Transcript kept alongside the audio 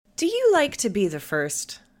Do you like to be the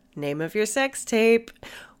first? Name of your sex tape.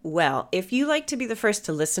 Well, if you like to be the first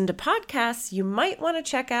to listen to podcasts, you might want to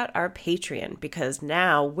check out our Patreon, because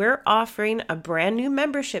now we're offering a brand new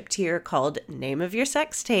membership tier called Name of Your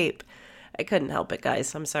Sex Tape. I couldn't help it,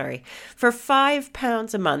 guys. I'm sorry. For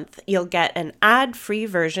 £5 a month, you'll get an ad-free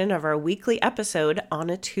version of our weekly episode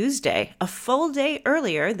on a Tuesday, a full day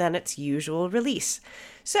earlier than its usual release.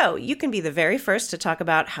 So you can be the very first to talk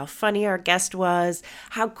about how funny our guest was,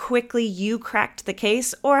 how quickly you cracked the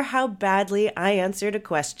case, or how badly I answered a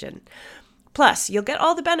question. Plus, you'll get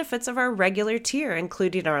all the benefits of our regular tier,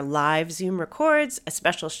 including our live Zoom records, a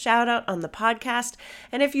special shout out on the podcast,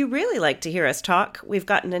 and if you really like to hear us talk, we've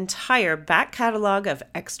got an entire back catalog of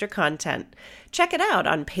extra content. Check it out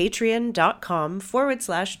on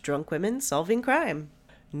patreon.com/drunkwomensolvingcrime.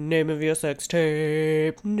 Name of your sex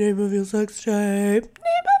tape. Name of your sex tape. Name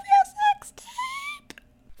of your sex tape.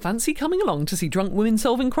 Fancy coming along to see Drunk Women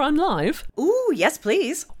Solving Crime live? Ooh, yes,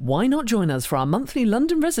 please. Why not join us for our monthly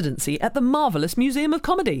London residency at the Marvellous Museum of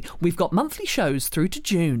Comedy? We've got monthly shows through to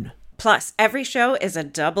June. Plus, every show is a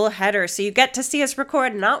double header, so you get to see us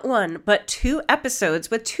record not one, but 2 episodes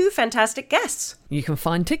with 2 fantastic guests. You can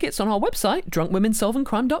find tickets on our website,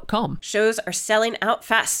 drunkwomensolvingcrime.com. Shows are selling out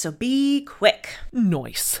fast, so be quick.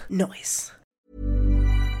 Nice.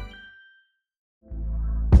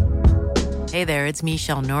 Hey there, it's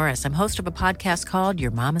Michelle Norris. I'm host of a podcast called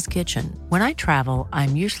Your Mama's Kitchen. When I travel,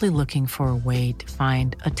 I'm usually looking for a way to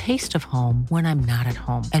find a taste of home when I'm not at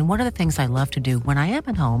home. And one of the things I love to do when I am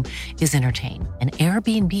at home is entertain. And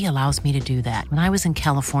Airbnb allows me to do that. When I was in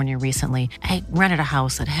California recently, I rented a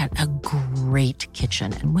house that had a great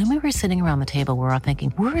kitchen. And when we were sitting around the table, we were all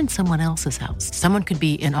thinking, we're in someone else's house. Someone could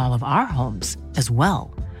be in all of our homes as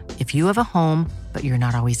well. If you have a home, but you're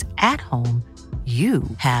not always at home, you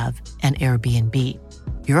have an Airbnb.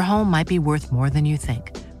 Your home might be worth more than you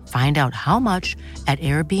think. Find out how much at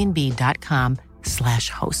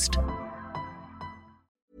airbnb.com/host.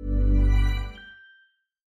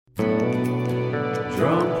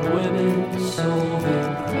 Drunk women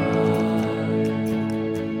solving crime.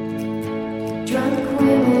 Drunk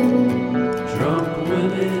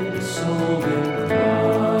women solving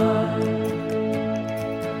crime.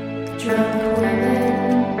 Drunk women.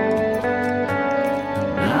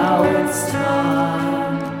 Now it's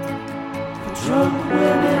time for Drunk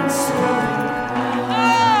Women Solving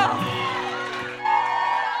Crime.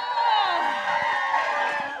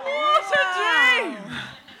 What a dream!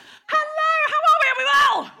 Hello, how are we? Are we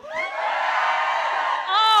well?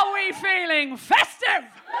 Are we feeling festive?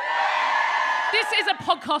 This is a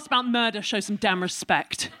podcast about murder. Show some damn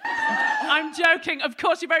respect. I'm joking. Of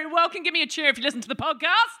course, you're very welcome. Give me a cheer if you listen to the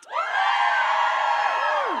podcast.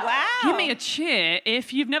 Wow. Give me a cheer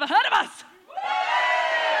if you've never heard of us.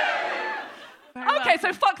 Okay,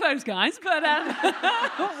 so fuck those guys, but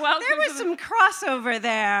welcome. There was some crossover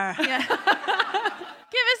there. Yeah. Give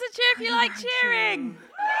us a cheer if you like cheering.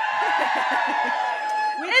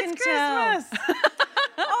 It's Christmas.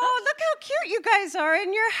 Oh, look how cute you guys are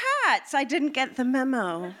in your hats. I didn't get the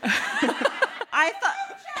memo. I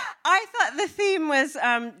thought the theme was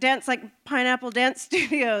dance like Pineapple Dance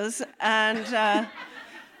Studios, and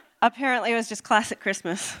apparently it was just classic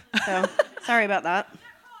Christmas. So sorry about that.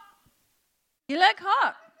 You look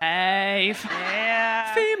hot. Hey,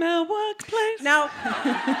 Yeah. female workplace. Now,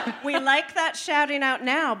 we like that shouting out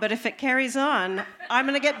now, but if it carries on, I'm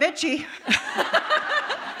going to get bitchy.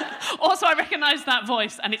 Also, I recognise that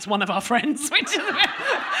voice, and it's one of our friends. Which is you're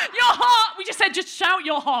hot. We just said just shout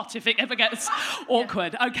you're hot if it ever gets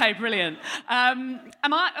awkward. Okay, brilliant. Hannah,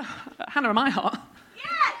 am I hot?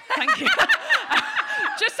 Yes. Thank you.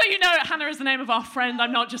 Just so you know, Hannah is the name of our friend.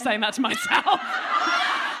 I'm not just saying that to myself.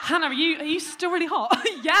 Hannah, are you still really hot?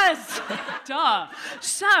 Yes. Duh.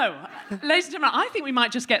 So, ladies and gentlemen, I think we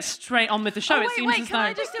might just get straight on with the show. Oh, It seems wait, as can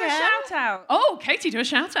I though... just do a shout out? Oh, Katie, do a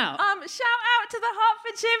shout out. Shout out to the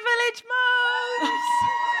Hertfordshire Village Moms.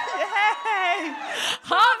 Hey!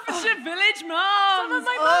 Hertfordshire Village Moms. Some of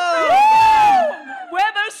my Woo! Where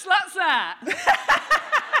are those sluts at?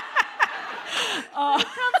 come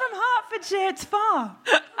from Hertfordshire, it's far.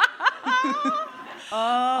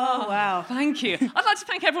 Oh, wow. Thank you. I'd like to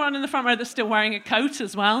thank everyone in the front row that's still wearing a coat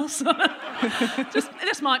as well. So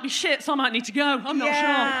this might be shit, so I might need to go. I'm not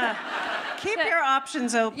sure. Keep your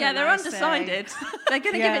options open. Yeah, they're I undecided. say. They're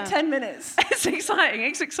going to give it 10 minutes. It's exciting,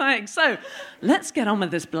 it's exciting. So, let's get on with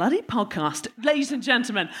this bloody podcast. Ladies and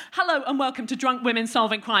gentlemen, hello and welcome to Drunk Women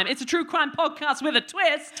Solving Crime. It's a true crime podcast with a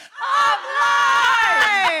twist of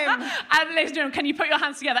lime! And ladies and gentlemen, can you put your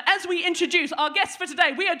hands together as we introduce our guests for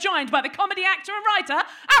today? We are joined by the comedy actor and writer,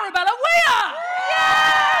 Arabella Weir!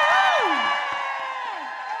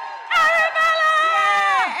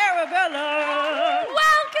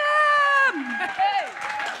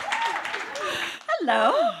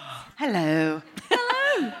 Hello. Hello.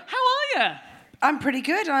 How are you? I'm pretty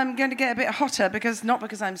good. I'm going to get a bit hotter not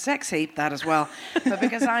because I'm sexy, that as well, but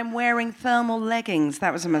because I'm wearing thermal leggings.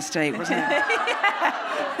 That was a mistake, wasn't it?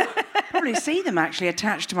 Probably see them actually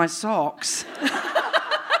attached to my socks.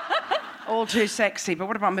 All too sexy, but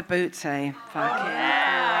what about my boots, eh? Fucking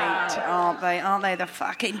great, aren't they? Aren't they? The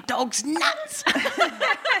fucking dog's nuts.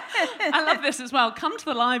 I love this as well. Come to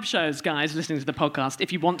the live shows, guys, listening to the podcast,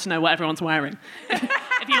 if you want to know what everyone's wearing.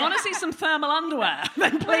 If you want to see some thermal underwear,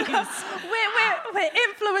 then please. We're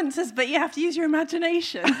influencers, but you have to use your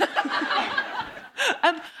imagination.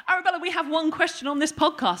 Arabella, we have one question on this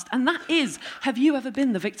podcast, and that is, have you ever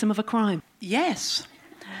been the victim of a crime? Yes.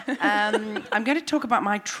 I'm going to talk about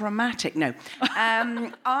my traumatic... No.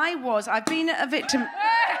 I've been a victim...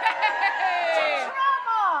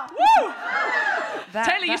 Woo!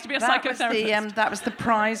 Taylor used to be a psychotherapist. That was the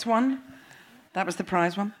prize one. That was the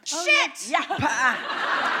prize one. Shit! Yeah.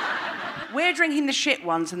 We're drinking the shit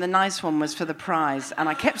ones, and the nice one was for the prize. And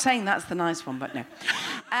I kept saying that's the nice one, but no.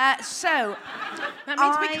 So... That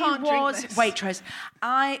means we can't drink this. Waitrose.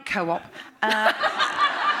 Co-op.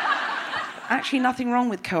 Actually, nothing wrong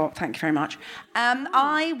with co-op, thank you very much.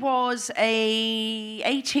 I was a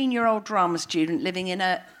 18-year-old drama student living in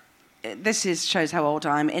shows how old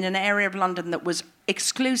I am, in an area of London that was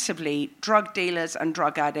exclusively drug dealers and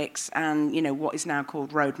drug addicts and, what is now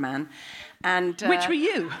called Roadman. And Which were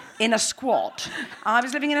you? In a squat. I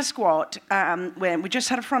was living in a squat where we just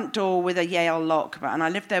had a front door with a Yale lock, and I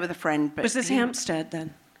lived there with a friend. But Was this Hampstead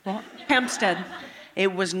then? What? Hampstead.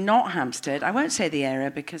 It was not Hampstead. I won't say the area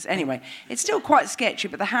because, anyway, it's still quite sketchy,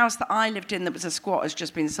 but the house that I lived in that was a squat has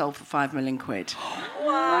just been sold for £5 million.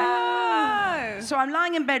 Wow. So I'm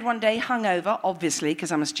lying in bed one day, hungover, obviously, because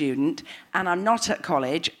I'm a student, and I'm not at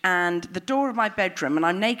college, and the door of my bedroom, and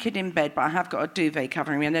I'm naked in bed, but I have got a duvet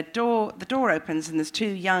covering me, and the door opens, and there's two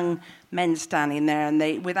young men standing there, and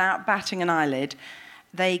they, without batting an eyelid,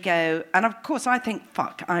 they go, and of course I think,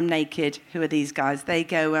 fuck, I'm naked, who are these guys? They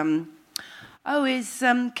go, oh, is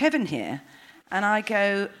Kevin here? And I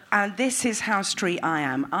go, and this is how street I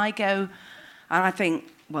am. I go, and I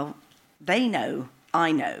think, well, they know,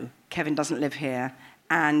 I know, Kevin doesn't live here.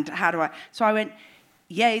 And how do I... So I went,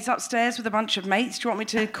 yeah, he's upstairs with a bunch of mates. Do you want me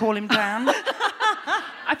to call him down?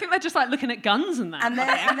 I think they're just like looking at guns and that. And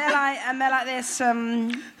they're like this,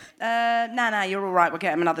 no, you're all right, we'll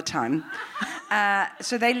get him another time.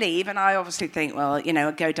 So they leave, and I obviously think, well,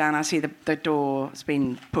 I go down, I see the door's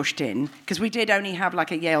been pushed in, because we did only have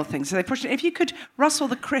like a Yale thing, so they pushed it. If you could rustle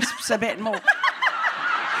the crisps a bit more.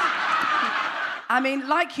 I mean,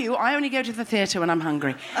 like you, I only go to the theatre when I'm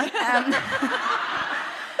hungry.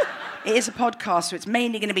 It is a podcast, so it's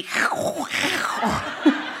mainly going to be...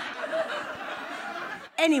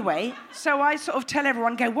 Anyway, so I sort of tell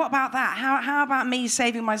everyone, go, what about that? How about me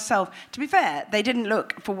saving myself? To be fair, they didn't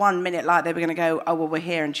look for 1 minute like they were going to go, oh, well, we're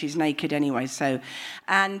here and she's naked anyway, so...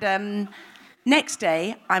 And next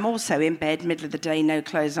day, I'm also in bed, middle of the day, no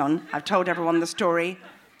clothes on. I've told everyone the story.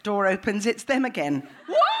 Door opens, it's them again.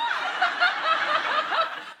 What?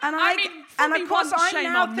 And and of course, I'm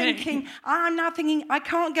now thinking, I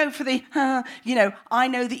can't go for the, I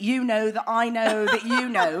know that you know that I know that you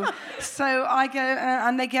know. So I go,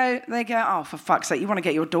 and they go, oh, for fuck's sake, you want to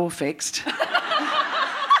get your door fixed.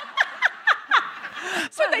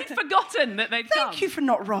 So they'd forgotten that they'd come. Thank you for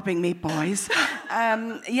not robbing me, boys.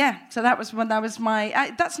 So that was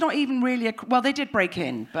my... that's not even really well, they did break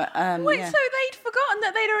in, but... Wait, yeah. so they'd forgotten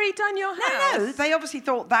that they'd already done your house? No, they obviously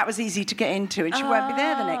thought that was easy to get into and she won't be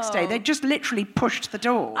there the next day. They just literally pushed the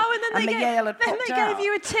door. Oh, and then Yale had popped they out. gave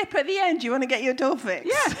you a tip at the end. You want to get your door fixed?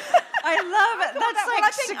 Yeah. I love it. That's Well, like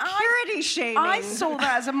I think security shaming. I saw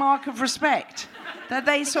that as a mark of respect. That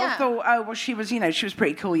they sort of thought, oh, well, she was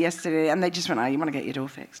pretty cool yesterday, and they just went, oh, you want to get your door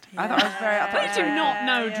fixed? I thought I was very... They do not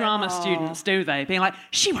know drama students, do they? Being like,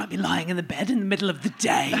 she won't be lying in the bed in the middle of the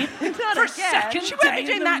day. For a second She won't be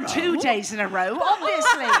doing that 2 days in a row,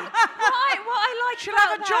 obviously. Right, what I like She'll about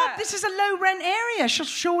have a that. job. This is a low-rent area. She'll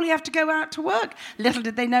surely have to go out to work. Little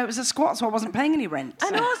did they know it was a squat, so I wasn't paying any rent.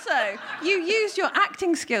 And also, you used your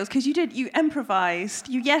acting skills, because you improvised,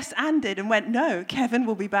 you yes-anded and went, no, Kevin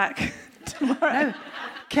will be back tomorrow. No.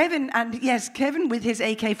 Kevin with his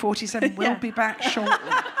AK-47 will be back shortly.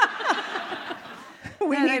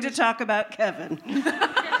 We need to talk about Kevin.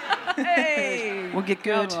 Hey! We'll get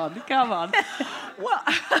good. Come on. Well,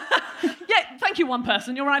 yeah, thank you, one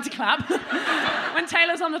person. You're right to clap. When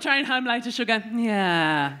Taylor's on the train home later, she'll go,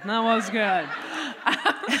 yeah, that was good.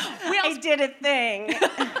 I did a thing.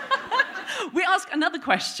 We ask another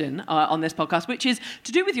question on this podcast, which is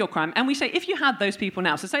to do with your crime. And we say, if you had those people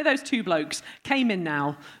now, so say those two blokes came in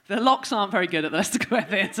now, the locks aren't very good at the Leicester Square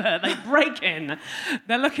Theatre, they break in,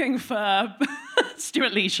 they're looking for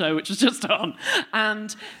Stuart Lee's show, which was just on,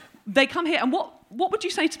 and they come here, and what would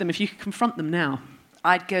you say to them if you could confront them now?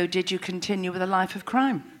 I'd go, did you continue with a life of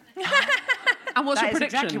crime? And what's your That is prediction?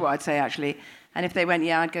 exactly what I'd say, actually. And if they went,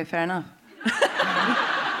 yeah, I'd go, fair enough.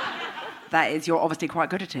 That is, you're obviously quite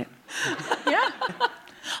good at it. Yeah.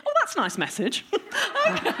 Oh, that's a nice message.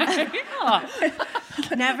 Okay. Oh.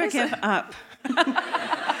 Never give up.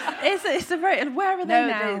 It's a very. Where are they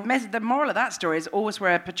now? The moral of that story is always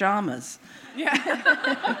wear pyjamas. Yeah.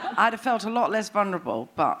 I'd have felt a lot less vulnerable,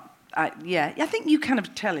 but I think you kind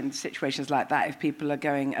of tell in situations like that if people are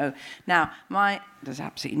going, oh, now there's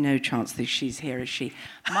absolutely no chance that she's here, is she?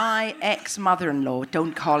 My ex-mother-in-law,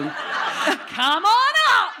 don't call him. Come on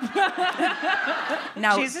up!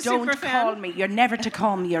 No, She's a don't super fan. call me. You're never to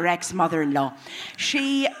call me your ex-mother-in-law.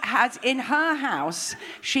 She has, in her house,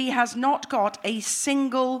 she has not got a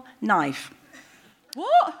single knife.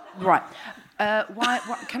 What? Right.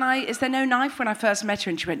 Is there no knife? When I first met her,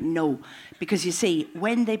 and she went, no. Because you see,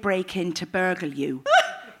 when they break in to burgle you,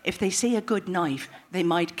 if they see a good knife, they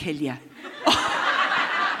might kill you.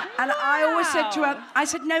 And I always said to her, I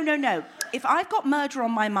said, no. If I've got murder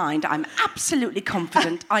on my mind, I'm absolutely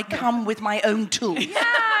confident I come with my own tools. Yeah.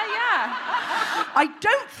 I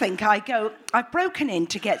don't think I go, I've broken in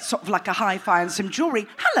to get sort of like a hi-fi and some jewellery.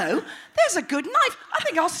 Hello, there's a good knife. I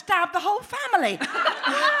think I'll stab the whole family. Wow.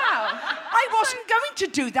 I wasn't going to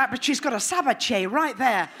do that, but she's got a sabatier right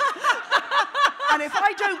there. And if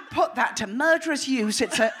I don't put that to murderous use,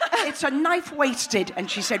 it's a knife wasted.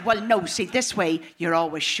 And she said, well, no, see, this way, you're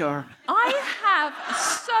always sure. I have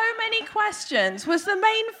so many questions. Was the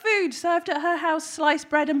main food served at her house sliced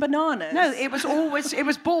bread and bananas? No, it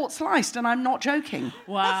was bought sliced, and I'm not joking.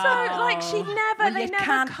 Wow. So, like, they Well, never you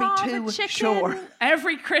can't be carve too a chicken. sure.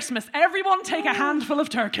 Every Christmas, everyone take a handful of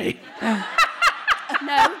turkey.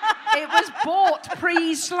 No, it was bought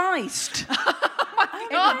pre-sliced.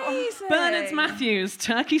 Amazing. Bernard Matthews,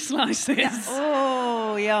 turkey slices.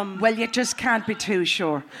 Oh, yum. Well, you just can't be too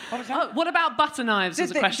sure. Oh, what about butter knives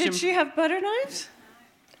as a question? Did she have butter knives?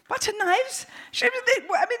 Butter knives?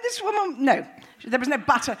 This woman, no. There was no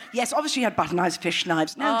butter. Yes, obviously she had butter knives, fish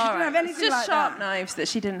knives. No, she didn't have anything It's just like sharp that. knives that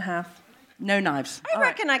she didn't have. No knives. I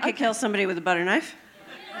reckon I could kill somebody with a butter knife.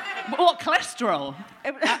 What, cholesterol?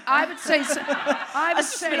 I would say...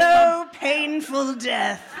 Slow, painful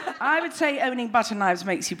death. I would say owning butter knives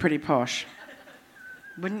makes you pretty posh.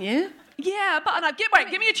 Wouldn't you? Yeah, butter knife.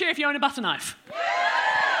 Give me a cheer if you own a butter knife.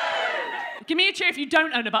 Give me a cheer if you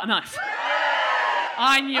don't own a butter knife.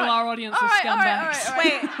 I knew our audience was scumbags. All right.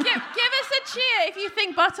 Wait, give us a cheer if you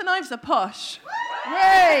think butter knives are posh.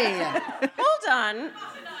 Hey! Hold on.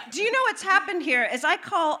 Do you know what's happened here is I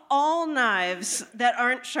call all knives that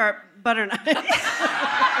aren't sharp butter knives.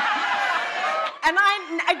 And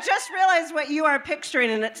I just realized what you are picturing,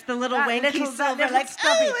 and it's the little wanky silver, little like,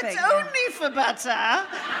 stubby oh, thing, it's yeah. only for butter.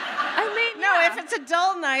 I mean, No, if it's a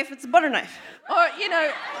dull knife, it's a butter knife. Or,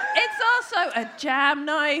 it's also a jam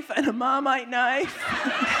knife and a Marmite knife.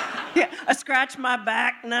 Yeah, a scratch my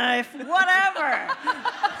back knife, whatever.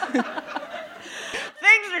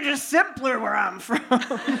 Things are just simpler where I'm from. Well,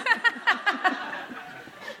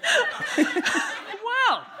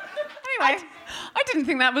 anyway, I didn't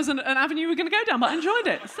think that was an avenue we were going to go down, but I enjoyed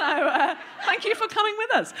it. So thank you for coming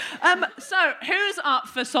with us. So who's up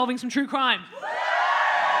for solving some true crime?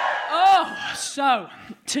 Oh, so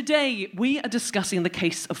today we are discussing the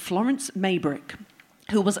case of Florence Maybrick,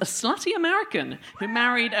 who was a slutty American who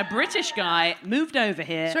married a British guy, moved over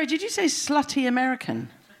here. Sorry, did you say slutty American?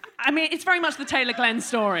 I mean, it's very much the Taylor Glenn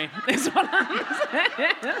story. Is what I'm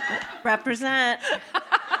saying. Represent.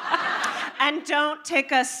 And don't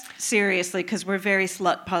take us seriously, because we're very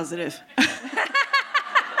slut positive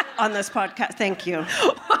on this podcast. Thank you.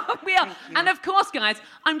 We are. And of course, guys,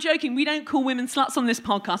 I'm joking. We don't call women sluts on this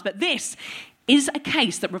podcast, but this is a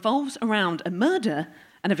case that revolves around a murder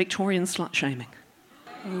and a Victorian slut shaming.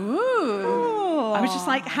 Ooh. I was just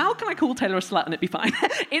like, how can I call Taylor a slut and it be fine?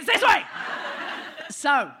 It's this way.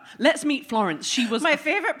 So, let's meet Florence. She was... My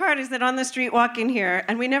favorite part is that on the street walking here,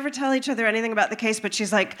 and we never tell each other anything about the case, but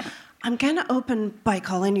she's like, I'm going to open by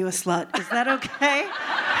calling you a slut. Is that okay?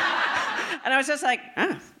 And I was just like,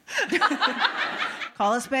 oh.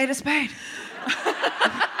 Call a spade a spade.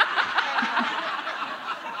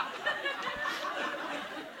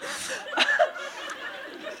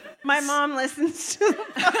 My mom listens to the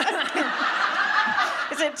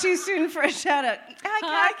podcast. Is it too soon for a shout out?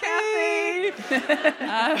 Hi,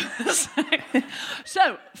 Kathy.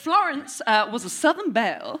 So, Florence was a Southern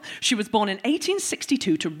belle. She was born in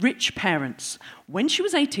 1862 to rich parents. When she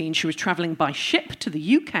was 18, she was travelling by ship to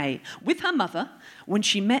the UK with her mother when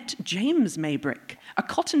she met James Maybrick, a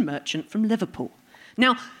cotton merchant from Liverpool.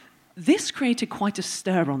 Now, this created quite a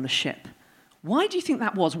stir on the ship. Why do you think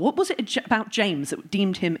that was? What was it about James that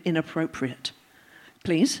deemed him inappropriate?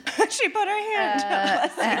 Please? She put her hand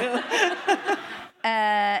up. Bless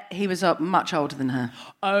you. He was much older than her.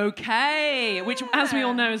 Okay, which, as we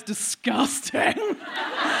all know, is disgusting.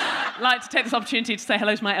 Like to take this opportunity to say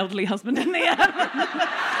hello to my elderly husband in the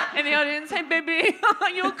audience. Hey, baby, are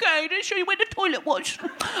you okay? Didn't show you where the toilet was.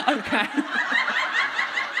 Okay.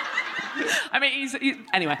 I mean, he's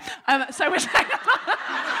anyway. So we're saying.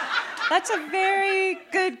 That's a very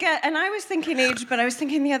good guess. And I was thinking age, but I was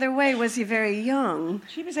thinking the other way. Was he very young?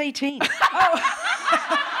 She was 18.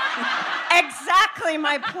 Exactly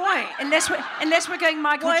my point. Unless we're going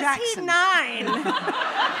Michael Jackson. Was he 9?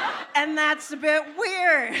 And that's a bit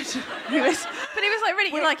weird. But he was like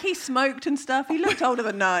really, like he smoked and stuff. He looked older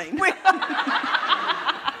than 9.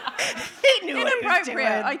 He knew what he was Inappropriate.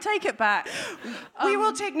 doing. I take it back. We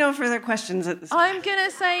will take no further questions at this time. I'm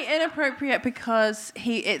gonna say inappropriate because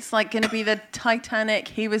it's like gonna be the Titanic.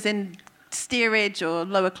 He was in steerage or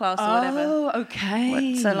lower class or whatever. Oh,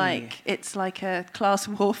 okay. So like it's like a class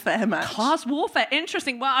warfare match. Class warfare.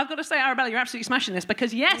 Interesting. Well, I've got to say, Arabella, you're absolutely smashing this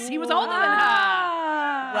because, yes, he was older than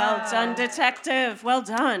her. Well done, detective. Well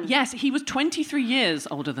done. Yes, he was 23 years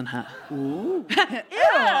older than her. Ooh. Ew.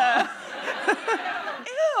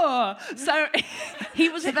 So he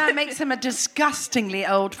was... So that makes him a disgustingly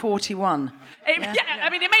old 41. Yeah, I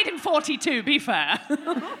mean, it made him 42, be fair.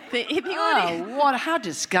 The audience How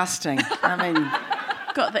disgusting. I mean,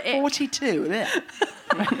 got the ick. 42, isn't it?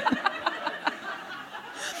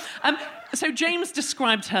 So James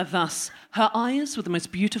described her thus. Her eyes were the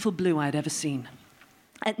most beautiful blue I had ever seen.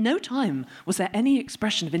 At no time was there any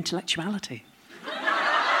expression of intellectuality. What,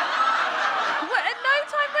 at no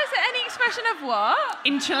time was there any expression of what?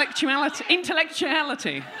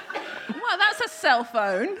 Intellectuality. Well, that's a cell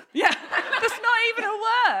phone. Yeah. That's not even a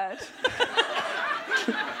word.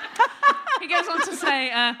 He goes on to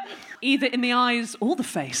say, either in the eyes or the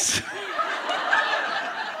face.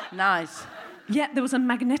 Nice. Yet there was a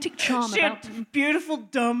magnetic charm She about... had beautiful,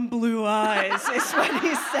 dumb blue eyes, is what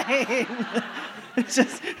he's saying. It's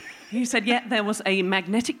just... He said, yet there was a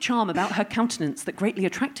magnetic charm about her countenance that greatly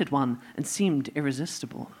attracted one and seemed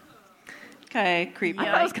irresistible. Okay, creepy. I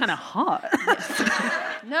thought that was kind of hot.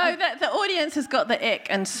 No, the audience has got the ick,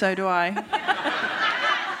 and so do I.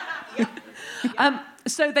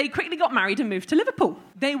 So they quickly got married and moved to Liverpool.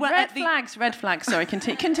 They were Red flags. Sorry,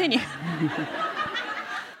 continue.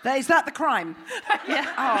 Is that the crime? Yeah.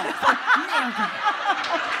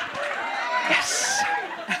 Yes.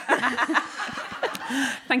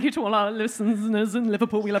 Thank you to all our listeners in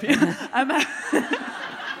Liverpool. We love you.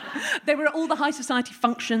 They were at all the high society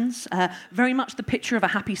functions, very much the picture of a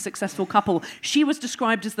happy, successful couple. She was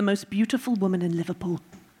described as the most beautiful woman in Liverpool.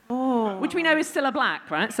 Oh. Which we know is still a black,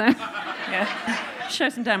 right? So, yeah. Show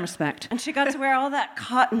some damn respect. And she got to wear all that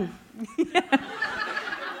cotton. Yeah.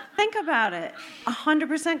 Think about it.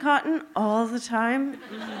 100% cotton all the time.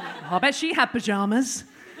 I bet she had pajamas.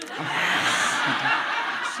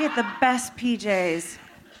 She had the best PJs.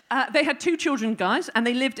 They had 2 children, guys, and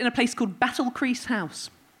they lived in a place called Battle Crease House.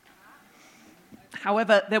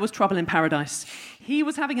 However, there was trouble in paradise. He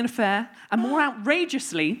was having an affair, and more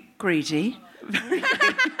outrageously... Greedy.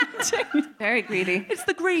 Very greedy. It's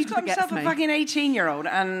the greed that Got gets himself me. a fucking 18-year-old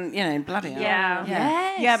and, bloody hell. Yeah.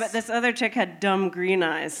 Yes. Yeah, but this other chick had dumb green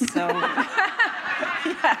eyes, so...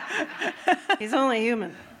 He's only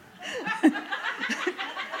human.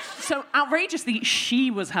 So, outrageously,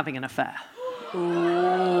 she was having an affair.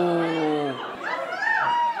 Ooh.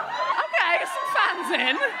 Okay, some fans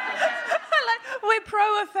in. We're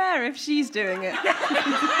pro-affair if she's doing it. Yes,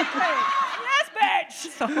 bitch!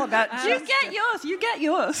 It's all about You get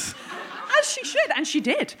yours. As she should, and she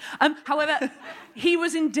did. However, he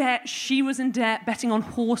was in debt, she was in debt, betting on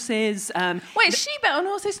horses. Wait, she bet on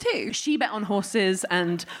horses too? She bet on horses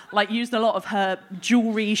and used a lot of her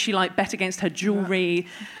jewellery. She bet against her jewellery.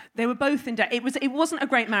 They were both in debt. It wasn't a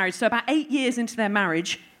great marriage. So about 8 years into their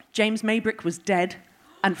marriage, James Maybrick was dead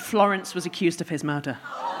and Florence was accused of his murder.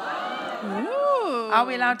 Ooh. Are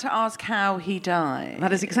we allowed to ask how he died?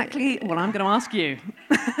 That is exactly what I'm going to ask you.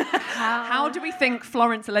 How do we think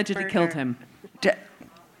Florence allegedly killed him?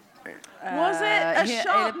 Was it a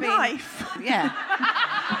sharp knife? Yeah.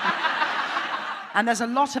 And there's a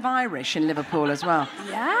lot of Irish in Liverpool as well.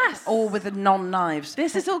 Yes. All with the non-knives.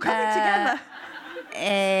 This is all coming together.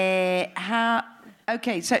 How?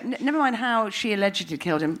 Okay, so never mind how she allegedly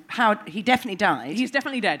killed him. How he definitely died. He's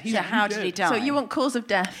definitely dead. So how did he die? So you want cause of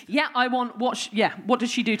death? Yeah, I want what? What did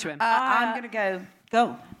she do to him? I'm going to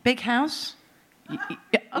go big house.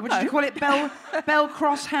 What did you call it? Bell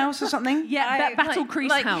Cross House or something? Yeah, Battle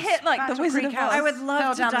Crease House. Hit like Battle the Wizard Creek of House. Oz. I would love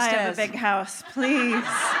Fell to down the die of a stairs. big house, please.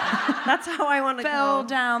 That's how I want to Fell go.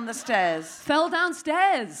 down the stairs. Fell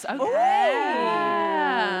downstairs.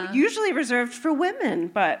 Okay. Usually reserved for women,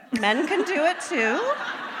 but men can do it too.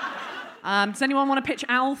 Does anyone want to pitch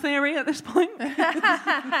owl theory at this point?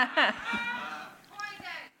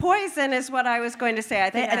 Poison is what I was going to say. I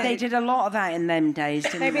think They did a lot of that in them days,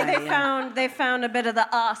 didn't maybe they? they found a bit of the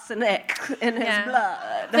arsenic in his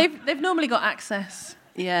blood. They've normally got access.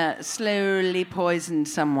 Yeah, slowly poisoned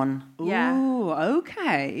someone. Yeah. Ooh,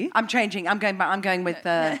 okay. I'm changing. I'm going back. I'm going with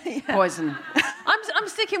poison. I'm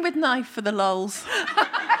sticking with knife for the lols.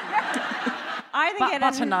 I think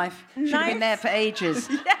Butter knife. Should have been there for ages.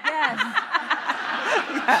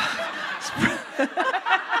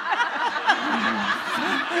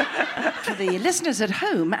 For the listeners at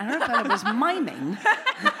home, Arabella was miming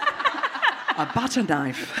a butter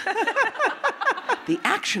knife. The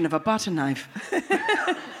action of a butter knife.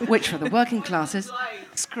 Which, for the working classes,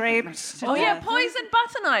 Scraped. Oh yeah, poison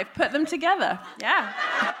butter knife. Put them together. Yeah.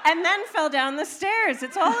 And then fell down the stairs.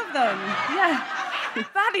 It's all of them. Yeah.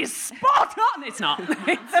 That is spot on. It's not.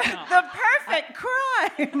 It's not. The perfect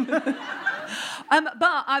crime.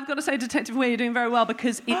 But I've got to say, Detective Weir, you're doing very well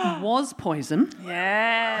because it was poison.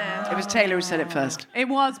 Yeah. it was Taylor who said it first. It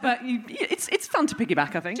was, but it's fun to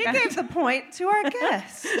piggyback, I think. You gave the point to our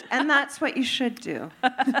guest, and that's what you should do.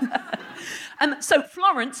 So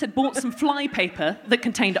Florence had bought some fly paper that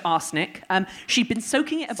contained arsenic. She'd been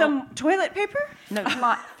soaking it. Some toilet paper? No,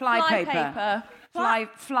 fly paper. Fly.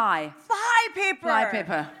 Fly paper. Fly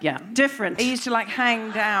paper. Yeah. Different. It used to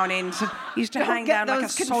hang down hang get down like a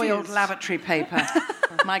those soiled confused. lavatory paper.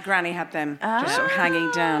 My granny had them just sort of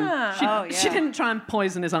hanging down. She didn't try and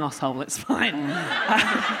poison his asshole. It's fine.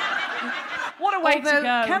 What a way to Although,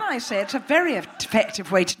 go. can I say, it's a very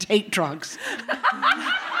effective way to take drugs.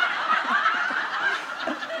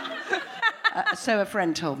 So a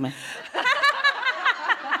friend told me.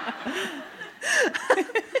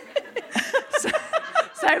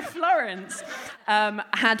 So Florence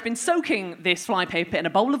had been soaking this flypaper in a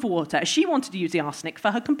bowl of water. She wanted to use the arsenic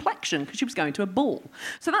for her complexion because she was going to a ball.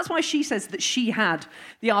 So that's why she says that she had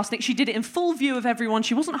the arsenic. She did it in full view of everyone.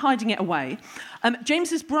 She wasn't hiding it away.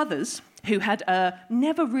 James's brothers, who had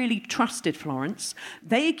never really trusted Florence,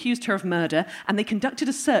 they accused her of murder and they conducted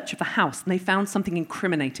a search of the house and they found something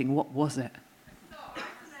incriminating. What was it?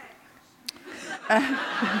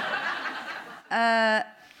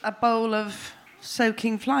 A bowl of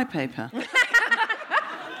soaking flypaper.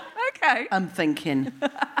 Okay. I'm thinking.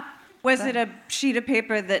 Was it a sheet of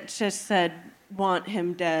paper that just said, "Want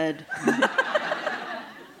him dead"?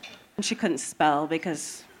 And she couldn't spell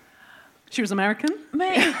because... She was American?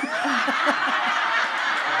 Mate.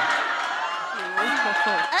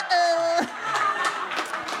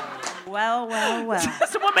 Well.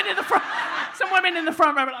 Some women in the front. Some women in the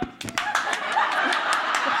front row were like,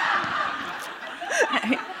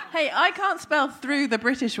 Hey, I can't spell through the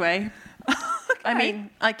British way. I mean,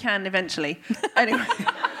 I can eventually. Anyway,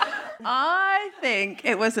 I think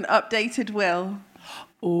it was an updated will.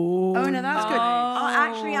 Oh, no, that's good. Oh,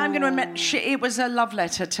 actually, I'm going to admit, it was a love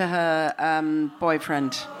letter to her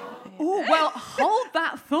boyfriend. oh, well, hold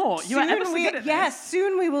that thought. You are ever so good at this.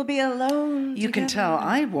 soon we will be alone. You can tell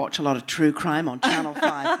I watch a lot of true crime on Channel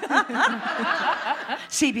 5.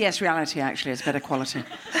 CBS reality, actually, is better quality.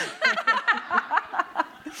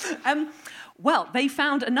 Well, they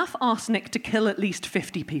found enough arsenic to kill at least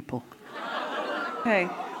 50 people. Okay.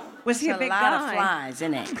 Was he a It's big a lot guy? of flies,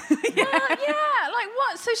 isn't it? Yeah, like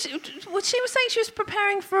what? So she was saying she was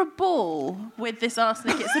preparing for a ball with this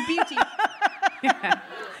arsenic. It's a beauty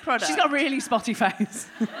product. She's got a really spotty face.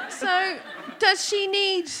 So does she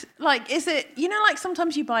need, like, is it, like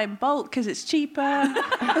sometimes you buy in bulk because it's cheaper?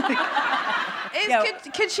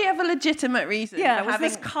 Could she have a legitimate reason Yeah, for was having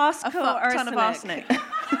this Costco a fuck ton of arsenic? arsenic?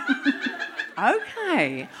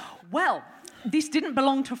 Okay. Well, this didn't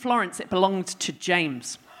belong to Florence, it belonged to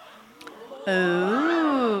James.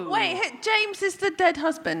 Oh. Wait, James is the dead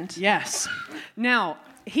husband? Yes. Now,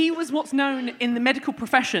 he was what's known in the medical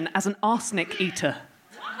profession as an arsenic eater.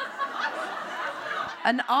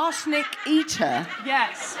 An arsenic eater?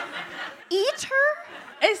 Yes. Eater?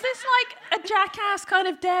 Is this like a jackass kind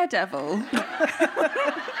of daredevil?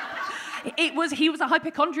 He was a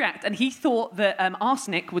hypochondriac and he thought that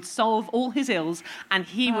arsenic would solve all his ills and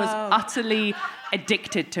he was utterly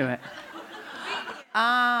addicted to it.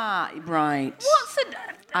 Ah, right. What's it?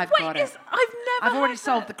 I've wait, got it. I've already heard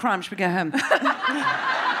solved that. the crime. Should we go home?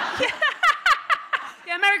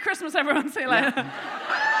 Yeah, Merry Christmas, everyone. See you later.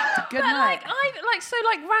 Good But night.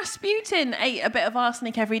 like Rasputin ate a bit of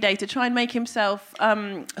arsenic every day to try and make himself.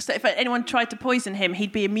 So if anyone tried to poison him,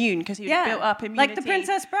 he'd be immune because he would built up immunity. like the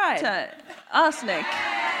Princess Bride. To arsenic.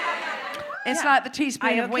 It's like the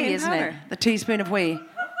teaspoon of wee, Iocane isn't it? powder. The teaspoon of wee. Do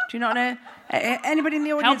you not know? Anybody in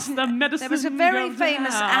the audience? Helps the medicine there was a very go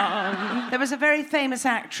famous. down. There was a very famous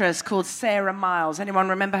actress called Sarah Miles. Anyone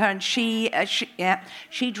remember her? And she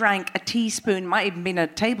drank a teaspoon, might even been a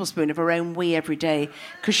tablespoon of her own wee every day,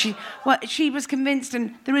 because she was convinced,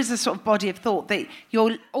 and there is a sort of body of thought that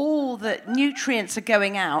all the nutrients are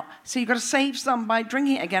going out, so you've got to save some by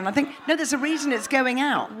drinking it again. I think there's a reason it's going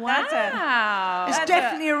out. Wow.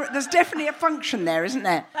 There's definitely a function there, isn't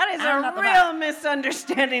there? That is And at a the real back.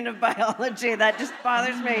 misunderstanding of biology. That just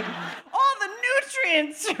bothers me. All the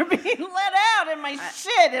nutrients are being let out in my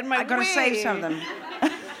shit, in my I've got to save some of them.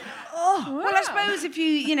 Well, I suppose if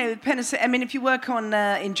if you work on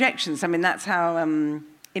injections, that's how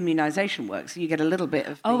immunisation works. You get a little bit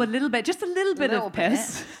of A little bit, just a little bit of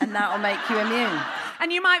piss. and that'll make you immune.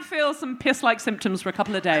 And you might feel some piss-like symptoms for a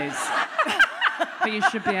couple of days. But you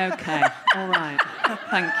should be okay. All right.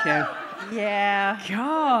 Thank you. Yeah.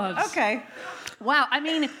 God. Okay. Wow, I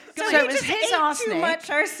mean... So it he was just his ate arsenic. too much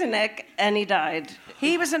arsenic and he died.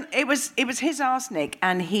 It was his arsenic,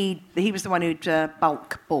 and he was the one who'd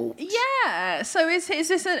bulk bought. Yeah. So is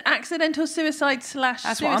this an accidental suicide / That's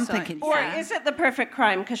suicide? what I'm thinking. Or Yeah. is it the perfect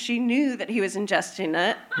crime because she knew that he was ingesting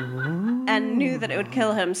it and knew that it would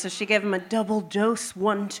kill him, so she gave him a double dose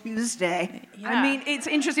one Tuesday. I mean, it's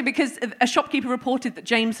interesting because a shopkeeper reported that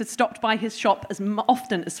James had stopped by his shop as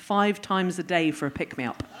often as 5 times a day for a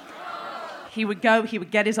pick-me-up. He would go, he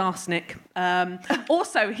would get his arsenic.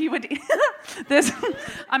 Also, he would... this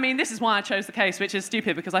is why I chose the case, which is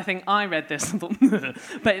stupid because I think I read this and thought,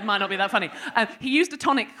 but it might not be that funny. He used a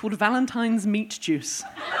tonic called Valentine's meat juice.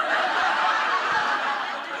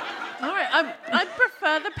 All right, I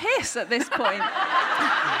prefer the piss at this point.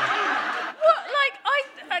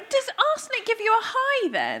 Does arsenic give you a high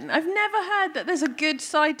then? I've never heard that there's a good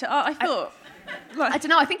side to art. I thought... I don't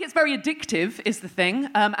know, I think it's very addictive is the thing.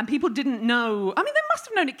 And people didn't know... I mean, they must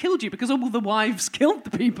have known it killed you because all the wives killed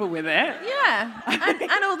the people with it. Yeah,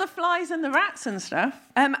 and all the flies and the rats and stuff.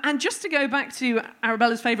 And just to go back to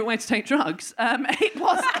Arabella's favourite way to take drugs, it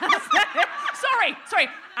was... sorry,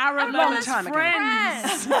 Arabella's time ago.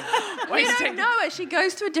 friends. We don't know her. She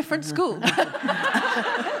goes to a different school.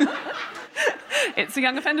 It's a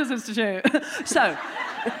Young Offenders Institute. So,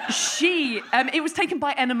 it was taken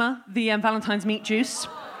by Enema, the Valentine's meat juice.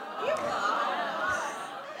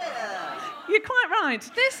 You're quite right.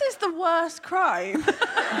 This is the worst crime.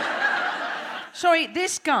 Sorry,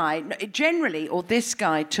 this guy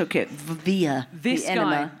took it via the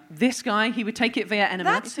enema. This guy, he would take it via Enema.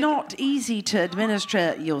 That's not easy to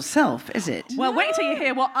administer yourself, is it? Well, wait till you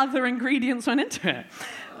hear what other ingredients went into it.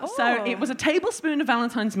 So, it was a tablespoon of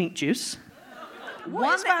Valentine's meat juice.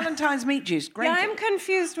 What is Valentine's meat juice? Gravy. Yeah, I'm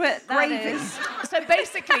confused what that Gravy. is. So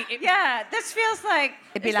basically, This feels like...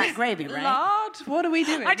 It'd be like gravy, right? Lard? What are we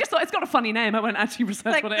doing? I just thought it's got a funny name. I won't actually research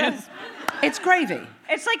Like what it the- is. It's gravy.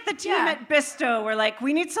 It's like the team at Bisto. We're like,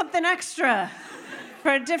 we need something extra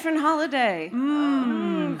for a different holiday.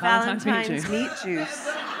 Valentine's Valentine's meat meat juice.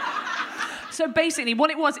 So basically,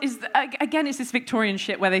 what it was is, again, it's this Victorian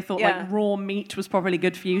shit where they thought Yeah. like raw meat was probably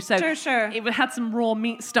good for you. So Sure. it had some raw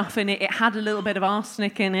meat stuff in it. It had a little bit of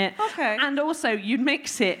arsenic in it. Okay. And also, you'd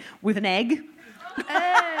mix it with an egg.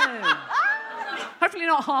 Oh. Hopefully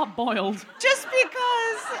not hard-boiled. Just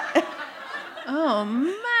because... Oh,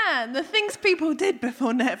 man. The things people did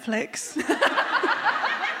before Netflix.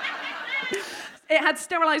 It had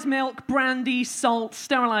sterilised milk, brandy, salt,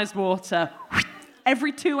 sterilised water.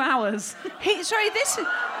 Every 2 hours. This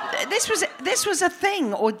was a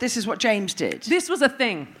thing, or this is what James did? This was a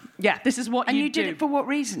thing. Yeah, this is what And you you did do. it for what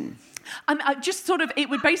reason? Just sort of, it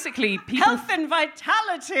would basically... people. Health and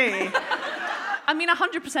vitality. I mean,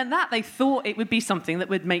 100% that. They thought it would be something that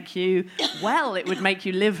would make you well, it would make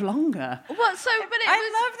you live longer. What? So, but it I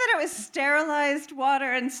was... love that it was sterilized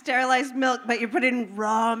water and sterilized milk, but you're putting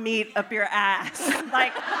raw meat up your ass.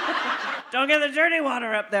 Like, don't get the dirty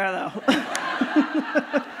water up there, though.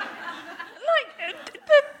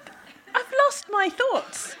 I've lost my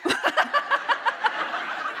thoughts. What?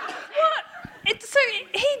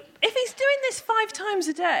 If he's doing this 5 times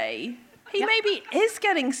a day, he maybe is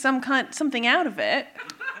getting something out of it.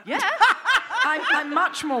 Yeah. I'm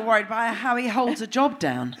much more worried by how he holds a job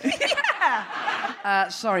down. Yeah.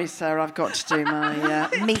 Sorry, sir, I've got to do my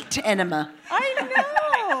meat enema. I know.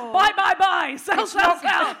 Buy. Sell.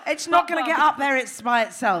 It's not going to get up there. It's by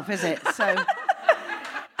itself, is it? So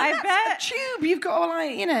I bet tube. You've got all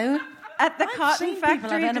at the cotton seen people have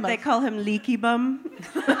factory, did they enemas. call him Leaky Bum?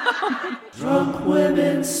 Drunk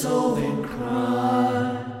women solving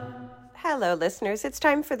crime. Hello, listeners. It's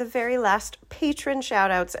time for the very last patron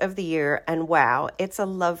shout-outs of the year, and wow, it's a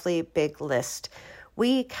lovely big list.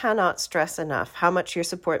 We cannot stress enough how much your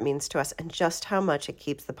support means to us and just how much it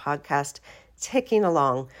keeps the podcast ticking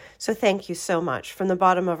along. So thank you so much from the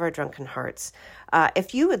bottom of our drunken hearts.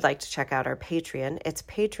 If you would like to check out our Patreon, it's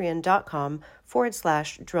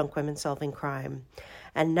patreon.com/Drunk Women Solving Crime.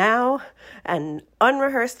 And now, an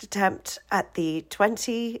unrehearsed attempt at the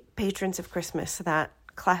 20 Patrons of Christmas, that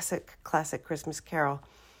classic Christmas carol.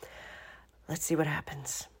 Let's see what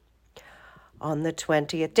happens. On the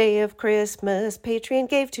 20th day of Christmas, Patreon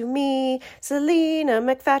gave to me Selena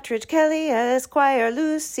McFatridge, Kelly Esquire,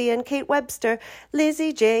 Lucy and Kate Webster,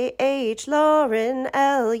 Lizzie J. H., Lauren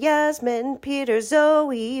L., Yasmin, Peter,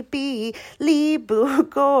 Zoe B., Lee Boo,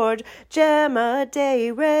 Gord, Gemma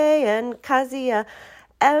Day, Ray and Kazia,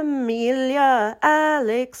 Amelia,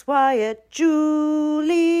 Alex, Wyatt,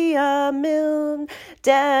 Julia, Milne,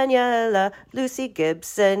 Daniela, Lucy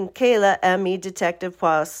Gibson, Kayla, Emmy, Detective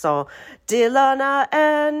Poisson, Dilana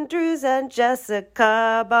Andrews, and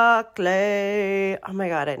Jessica Buckley. Oh my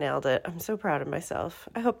God, I nailed it. I'm so proud of myself.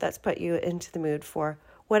 I hope that's put you into the mood for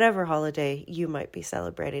whatever holiday you might be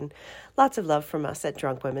celebrating. Lots of love from us at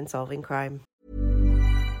Drunk Women Solving Crime.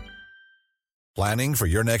 Planning for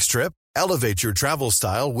your next trip? Elevate your travel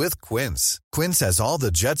style with Quince. Quince has all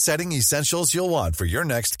the jet-setting essentials you'll want for your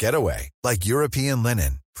next getaway, like European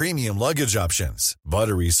linen, premium luggage options,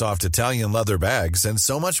 buttery soft Italian leather bags, and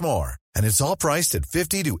so much more. And it's all priced at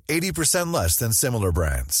 50 to 80% less than similar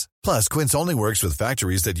brands. Plus, Quince only works with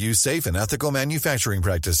factories that use safe and ethical manufacturing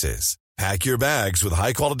practices. Pack your bags with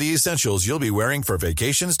high-quality essentials you'll be wearing for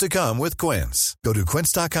vacations to come with Quince. Go to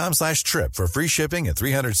quince.com/trip for free shipping and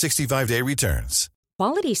 365-day returns.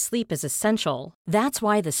 Quality sleep is essential. That's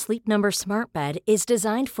why the Sleep Number Smart Bed is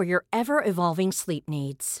designed for your ever-evolving sleep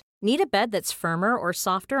needs. Need a bed that's firmer or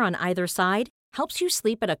softer on either side? Helps you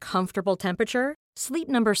sleep at a comfortable temperature? Sleep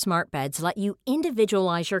Number Smart Beds let you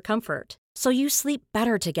individualize your comfort, so you sleep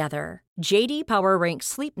better together. J.D. Power ranks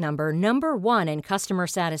Sleep Number number 1 in customer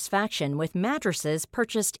satisfaction with mattresses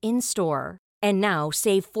purchased in-store. And now,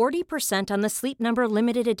 save 40% on the Sleep Number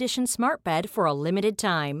Limited Edition Smart Bed for a limited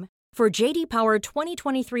time. For J.D. Power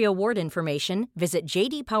 2023 award information, visit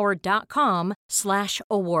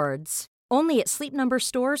jdpower.com/awards. Only at Sleep Number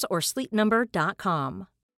stores or sleepnumber.com.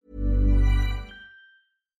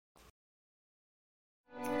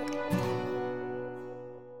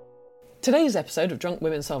 Today's episode of Drunk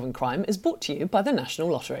Women Solving Crime is brought to you by the National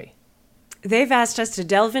Lottery. They've asked us to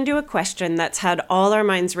delve into a question that's had all our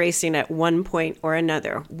minds racing at one point or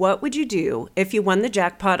another. What would you do if you won the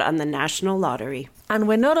jackpot on the National Lottery? And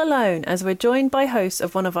we're not alone, as we're joined by hosts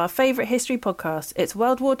of one of our favourite history podcasts. It's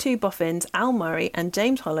World War II boffins Al Murray and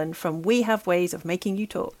James Holland from We Have Ways of Making You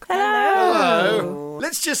Talk. Hello.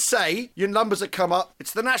 Let's just say your numbers have come up.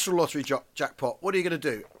 It's the National Lottery jackpot. What are you going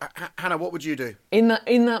to do? Hannah, what would you do? In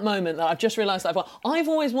that moment that I've just realised that I've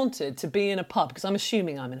always wanted to be in a pub, because I'm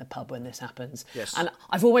assuming I'm in a pub when this happens. Yes. And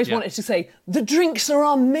I've always wanted to say, the drinks are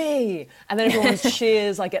on me. And then everyone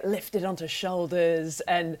cheers, I get lifted onto shoulders.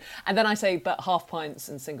 And then I say, but half pints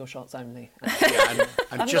and single shots only. Yeah,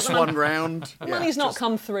 and just one round. The money's not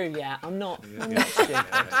come through yet. I'm not stupid.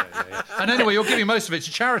 And anyway, you're giving most of it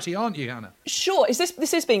to charity, aren't you, Hannah? Sure.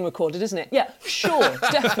 This is being recorded, isn't it? Yeah, sure,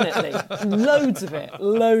 definitely. Loads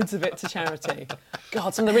of it to charity.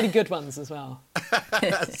 God, some of the really good ones as well.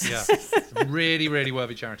 Yeah, really, really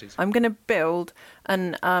worthy charities. I'm going to build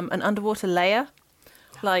an underwater layer,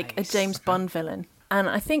 like a James Bond villain. And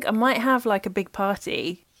I think I might have like a big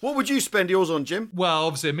party. What would you spend yours on, Jim? Well,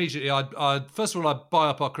 obviously, immediately, I'd first of all, I'd buy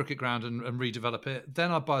up our cricket ground and redevelop it.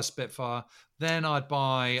 Then I'd buy a Spitfire. Then I'd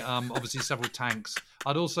buy, obviously, several tanks.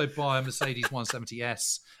 I'd also buy a Mercedes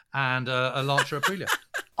 170S and a Lancia Aprilia.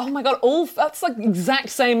 Oh my God, that's like exact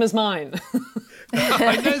same as mine.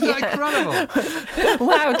 I know, is that incredible?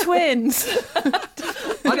 Wow, twins.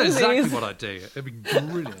 I know exactly what I'd do. It'd be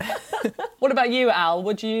brilliant. What about you, Al?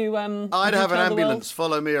 Would you... I'd have an ambulance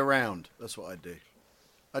follow me around. That's what I'd do.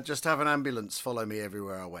 I'd just have an ambulance follow me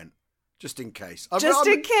everywhere I went, just in case.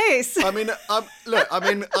 In case. I mean, I'm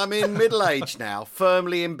in middle age now,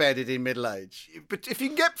 firmly embedded in middle age. But if you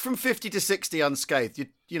can get from 50 to 60 unscathed,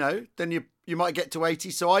 you know, then you might get to 80.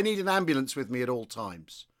 So I need an ambulance with me at all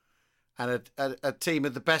times, and a team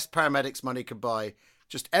of the best paramedics money could buy.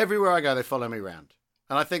 Just everywhere I go, they follow me around,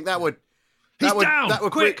 and I think that would He's down. That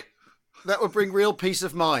would Quick. bring real peace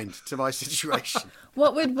of mind to my situation.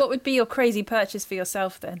 What would be your crazy purchase for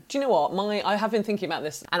yourself then? Do you know what? I have been thinking about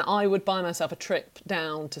this, and I would buy myself a trip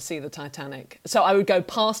down to see the Titanic. So I would go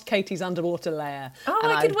past Katie's underwater lair. Oh,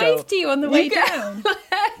 and I could wave to you on the way down.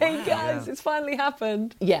 Hey guys, it's finally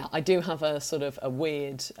happened. Yeah, I do have a sort of a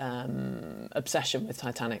weird obsession with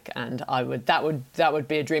Titanic, and that would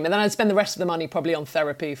be a dream. And then I'd spend the rest of the money probably on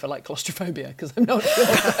therapy for like claustrophobia, because I'm not sure.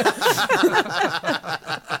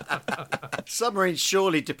 Submarines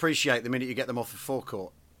surely depreciate the minute you get them off the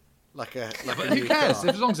forecourt. Like a Who cares?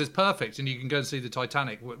 As long as it's perfect and you can go and see the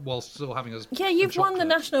Titanic while still having a Yeah, you've won the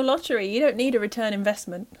national lottery. You don't need a return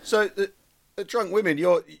investment. So, the Drunk Women,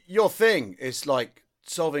 your thing is like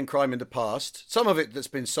solving crime in the past. Some of it that's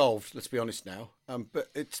been solved, let's be honest now. But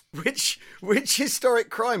it's which historic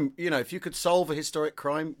crime? You know, if you could solve a historic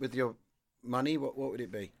crime with your money, what would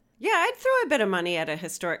it be? Yeah, I'd throw a bit of money at a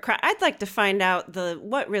historic crime. I'd like to find out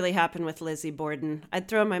what really happened with Lizzie Borden. I'd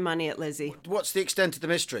throw my money at Lizzie. What's the extent of the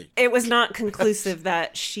mystery? It was not conclusive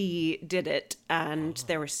that she did it, and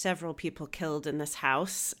there were several people killed in this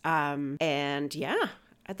house. And yeah,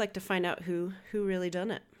 I'd like to find out who really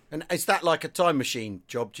done it. And is that like a time machine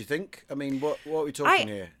job, do you think? I mean, what are we talking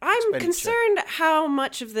here? I'm concerned how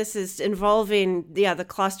much of this is involving, the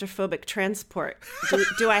claustrophobic transport.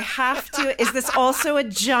 Do I have to? Is this also a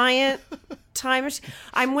giant time machine?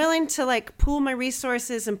 I'm willing to pool my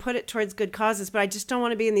resources and put it towards good causes, but I just don't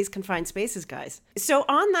want to be in these confined spaces, guys. So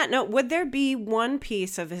on that note, would there be one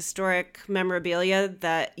piece of historic memorabilia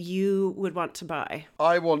that you would want to buy?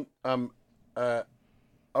 I want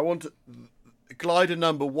glider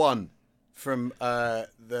number 1 from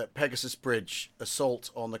the Pegasus Bridge assault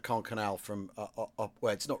on the Caen Canal from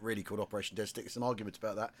well, it's not really called Operation Dead Stick. There's some arguments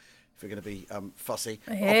about that if we're going to be fussy.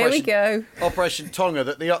 Here we go. Operation Tonga,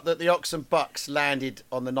 that the Ox and Bucks landed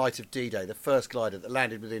on the night of D-Day, the first glider that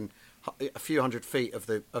landed within a few hundred feet of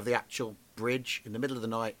the actual bridge in the middle of the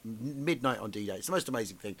night, midnight on D-Day. It's the most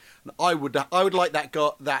amazing thing. And I would like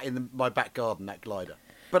that in my back garden, that glider.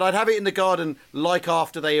 But I'd have it in the garden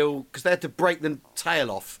after because they had to break the tail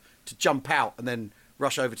off to jump out and then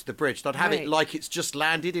rush over to the bridge. So I'd have it like it's just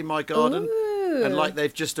landed in my garden. Ooh. And like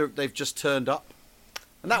they've just turned up.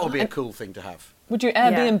 And that would be a cool thing to have. Would you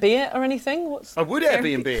Airbnb it or anything? I would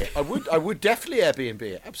Airbnb it. I would definitely Airbnb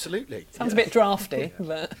it. Absolutely. Sounds a bit drafty,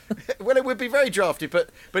 but well, it would be very drafty, but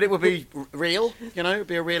it would be real. You know, it'd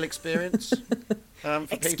be a real experience.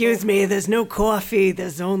 Excuse me, there's no coffee.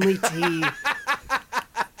 There's only tea.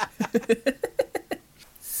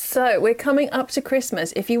 So we're coming up to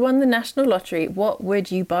Christmas. If you won the national lottery, what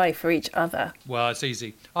would you buy for each other? Well, it's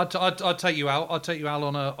easy. I'd take you out. I'd take you out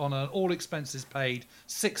on an all expenses paid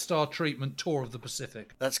 6-star treatment tour of the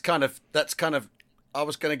Pacific. That's kind of. I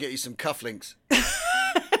was going to get you some cufflinks.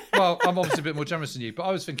 Well, I'm obviously a bit more generous than you, but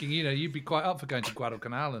I was thinking, you'd be quite up for going to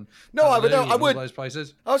Guadalcanal and I would. all those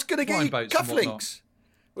places. I was going to get you cufflinks.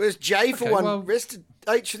 Whereas J for one, wrist,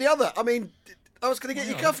 H for the other. I mean, I was going to get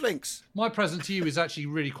you cufflinks. My present to you is actually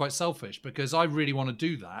really quite selfish because I really want to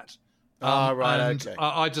do that. Right, okay.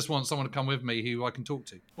 I just want someone to come with me who I can talk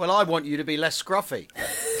to. Well, I want you to be less scruffy.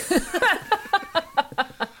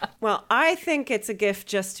 Well, I think it's a gift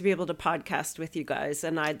just to be able to podcast with you guys,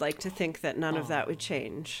 and I'd like to think that none of that would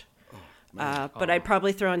change. But I'd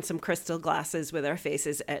probably throw in some crystal glasses with our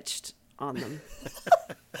faces etched on them.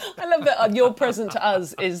 I love that your present to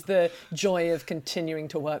us is the joy of continuing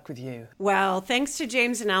to work with you. Well, thanks to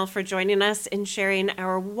James and Al for joining us and sharing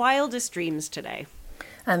our wildest dreams today.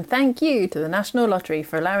 And thank you to the National Lottery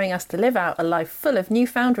for allowing us to live out a life full of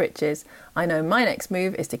newfound riches. I know my next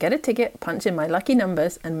move is to get a ticket, punch in my lucky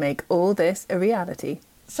numbers, and make all this a reality.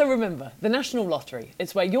 So remember, the National Lottery,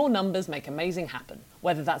 it's where your numbers make amazing happen.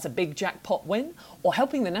 Whether that's a big jackpot win or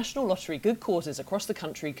helping the National Lottery good causes across the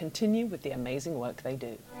country continue with the amazing work they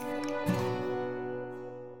do.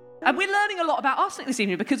 And we're learning a lot about arsenic this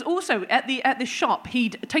evening because also at the shop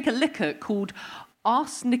he'd take a liquor called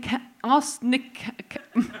arsenic. Try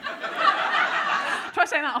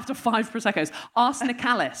saying that after 5 Prosecco's.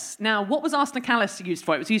 Arsenicalis. Now, what was arsenicalis used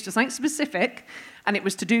for? It was used for something specific, and it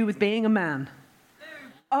was to do with being a man.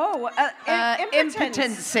 Oh,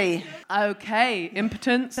 Impotency. Okay,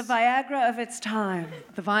 impotence. The Viagra of its time.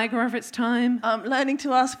 The Viagra of its time. Learning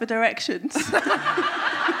to ask for directions. It's a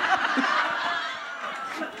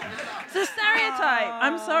stereotype.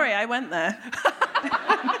 I'm sorry, I went there.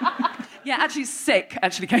 Yeah, actually sick,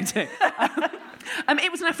 Katie.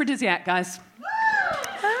 It was an aphrodisiac, guys.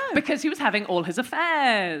 Because he was having all his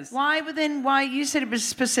affairs. Why you said it was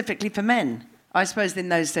specifically for men? I suppose in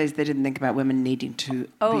those days they didn't think about women needing to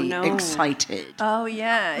be excited. Oh,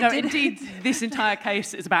 yeah. No, indeed, this entire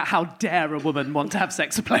case is about how dare a woman want to have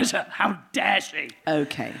sex for pleasure. How dare she?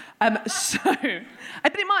 Okay. But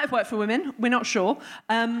it might have worked for women. We're not sure.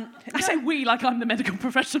 I say we like I'm the medical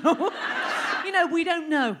professional. We don't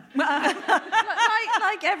know.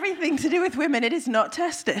 Like everything to do with women, it is not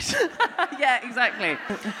tested. Yeah, exactly.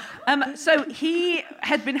 So he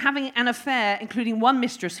had been having an affair, including one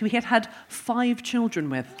mistress who he had 5 children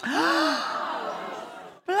with.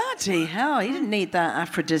 Bloody hell, he didn't need that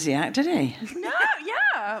aphrodisiac, did he? No,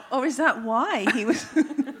 yeah. Or is that why he was...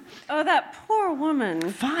 Oh, that poor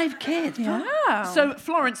woman. 5 kids. Yeah. So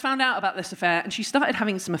Florence found out about this affair and she started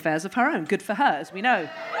having some affairs of her own. Good for her, as we know.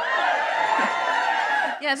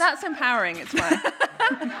 Yeah, that's empowering. It's fine.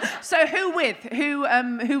 So who with?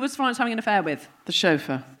 Who was Florence having an affair with? The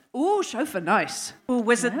chauffeur. Ooh, chauffeur, nice. Ooh,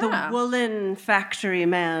 was it the woolen factory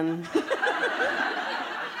man?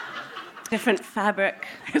 Different fabric.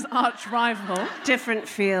 His arch rival. Different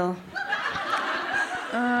feel.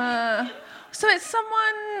 So it's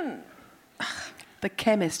someone... The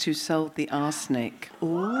chemist who sold the arsenic.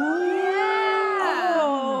 Oh.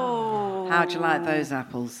 How'd you like those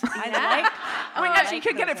apples? Actually, you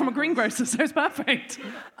could get it from a greengrocer, so it's perfect.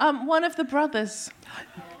 One of the brothers.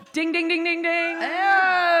 Ding, ding, ding, ding, ding.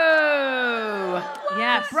 Oh!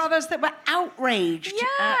 Yes. The brothers that were outraged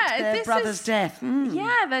at their brother's death. Mm.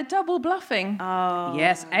 Yeah, they're double bluffing. Oh.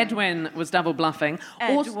 Yes, Edwin was double bluffing.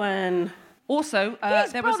 Edwin. Also,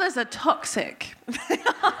 These brothers are toxic. They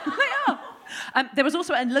are. There was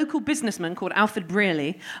also a local businessman called Alfred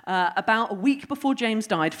Brearley. About a week before James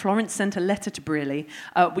died, Florence sent a letter to Brearley,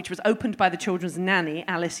 which was opened by the children's nanny,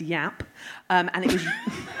 Alice Yap, and it was...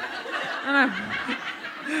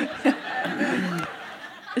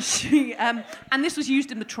 and this was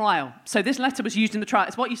used in the trial. So this letter was used in the trial.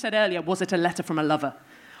 It's what you said earlier. Was it a letter from a lover?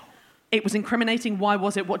 It was incriminating. Why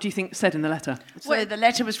was it? What do you think said in the letter? So the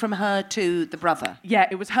letter was from her to the brother? Yeah,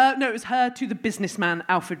 it was her. No, it was her to the businessman,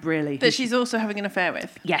 Alfred Brearley. That she's also having an affair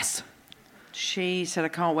with? Yes. She said, I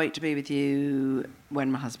can't wait to be with you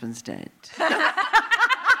when my husband's dead.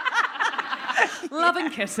 Love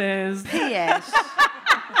and kisses. P.S.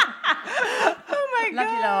 Oh my Love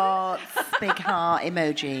you lots. Big heart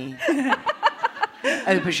emoji.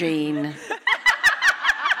 Aubergine.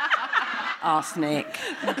 Arsenic.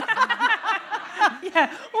 Yeah.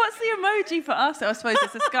 What's the emoji for us? I suppose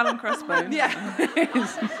it's a skull and crossbones. Yeah.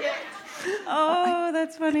 Oh,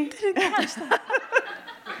 that's funny.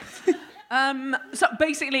 So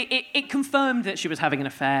basically, it confirmed that she was having an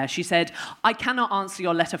affair. She said, I cannot answer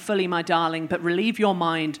your letter fully, my darling, but relieve your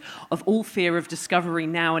mind of all fear of discovery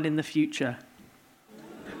now and in the future.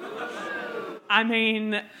 I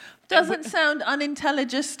mean... Doesn't sound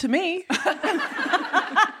unintelligent to me.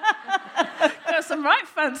 Got some right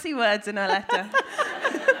fancy words in her letter.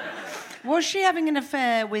 Was she having an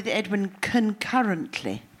affair with Edwin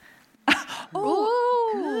concurrently?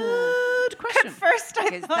 Oh, good question. At first I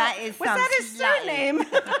Because thought, that is was that his Latin. surname?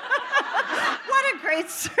 What a great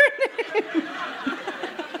surname.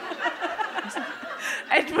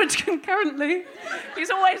 Edward concurrently. He's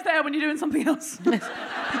always there when you're doing something else.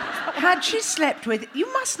 Had she slept with... You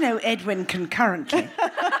must know Edwin concurrently.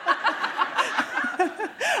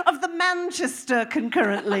 Of the Manchester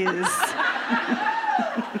concurrentlies.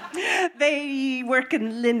 They work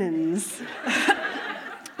in linens.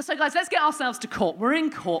 So, guys, let's get ourselves to court. We're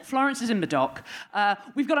in court. Florence is in the dock.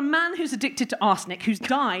 We've got a man who's addicted to arsenic, who's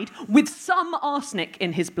died with some arsenic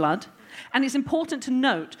in his blood. And it's important to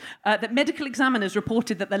note that medical examiners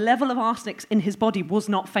reported that the level of arsenic in his body was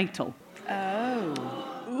not fatal. Ooh,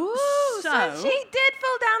 so she did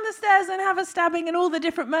fall down the stairs and have a stabbing and all the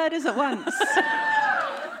different murders at once.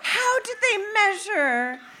 How did they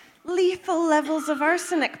measure lethal levels of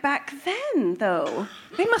arsenic back then, though?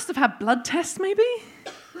 They must have had blood tests, maybe?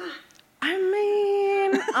 I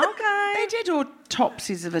mean, okay. They did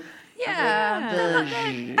autopsies of a... Yeah.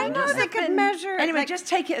 I know they could measure... Anyway, just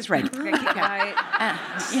take it as read. Okay, keep going. Right.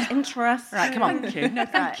 Interesting. Right, come on. Thank you. No,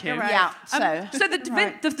 thank you. Yeah, so... So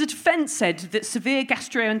the defence said that severe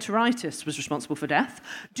gastroenteritis was responsible for death.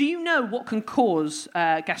 Do you know what can cause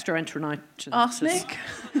gastroenteritis? Arsenic?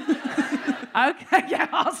 Okay, yeah,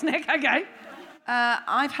 arsenic, okay.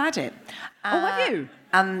 I've had it. Have you?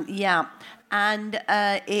 Yeah. And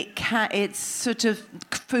it's sort of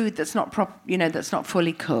food that's not that's not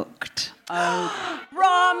fully cooked.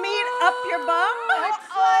 Raw meat up your bum? It's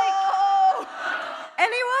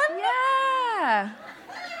anyone? Yeah.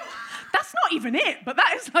 That's not even it, but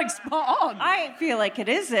that is like spot on. I feel like it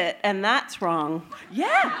is it, and that's wrong.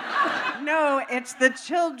 Yeah. No, it's the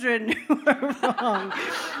children who are wrong.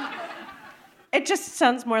 It just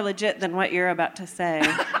sounds more legit than what you're about to say.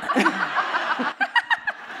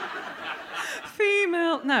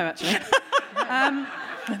 Female. No, actually.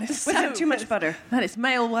 Was it too much butter? That is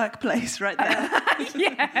male workplace right there.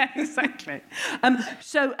 Yeah, exactly.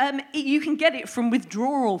 So you can get it from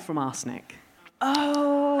withdrawal from arsenic.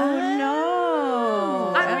 Oh,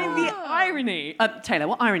 no. I mean, the irony... Taylor,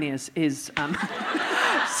 what irony is... so,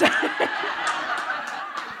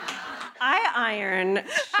 I iron.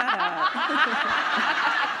 Shut up.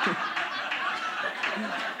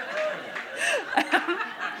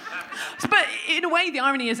 but in a way, the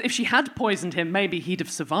irony is if she had poisoned him, maybe he'd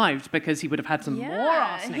have survived because he would have had some more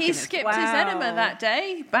arsenic in He his skipped his enema that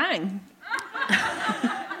day. Bang.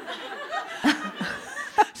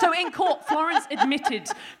 So in court, Florence admitted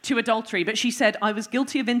to adultery, but she said, I was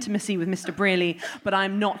guilty of intimacy with Mr. Brearley, but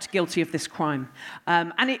I'm not guilty of this crime.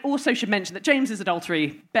 And it also should mention that James's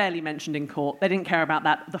adultery, barely mentioned in court. They didn't care about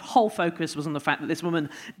that. The whole focus was on the fact that this woman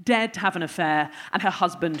dared to have an affair, and her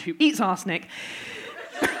husband, who eats arsenic,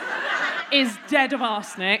 is dead of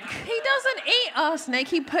arsenic. He doesn't eat arsenic,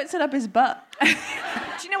 he puts it up his butt.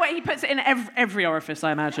 Do you know what? He puts it in every orifice,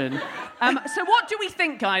 I imagine. So what do we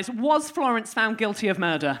think, guys? Was Florence found guilty of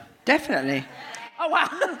murder? Definitely. Oh, wow.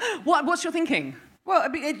 What's your thinking? Well, I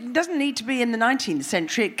mean, it doesn't need to be in the 19th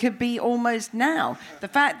century. It could be almost now. The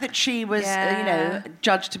fact that she was,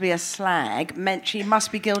 judged to be a slag meant she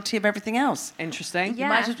must be guilty of everything else. Interesting. You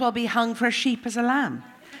might as well be hung for a sheep as a lamb.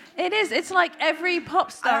 It is. It's like every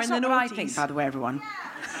pop star in the noughties. That's not what I think, by the way, everyone.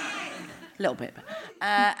 A little bit.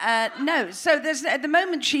 No, so there's at the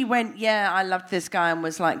moment she went, I loved this guy and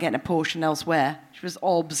was like getting a portion elsewhere. She was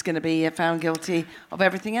going to be found guilty of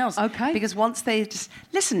everything else. Okay. Because once they just...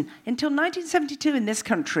 Listen, until 1972 in this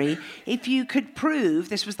country, if you could prove,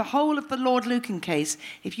 this was the whole of the Lord Lucan case,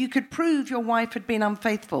 if you could prove your wife had been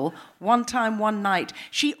unfaithful one time, one night,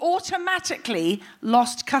 she automatically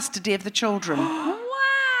lost custody of the children. Wow.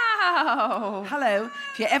 Hello.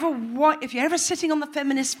 If you're ever sitting on the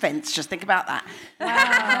feminist fence, just think about that.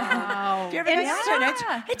 Wow. If you're ever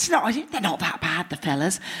it's not. They're not that bad, the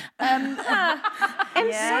fellas. In some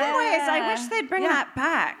ways, I wish they'd bring that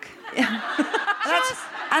back.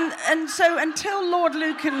 And so until Lord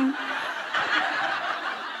Lucan.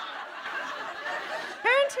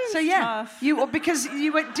 So tough. because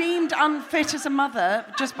you were deemed unfit as a mother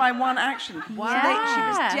just by one action. Wow. So she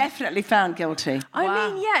was definitely found guilty. I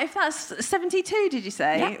mean, if that's 72, did you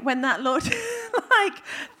say? Yeah. When that Lord,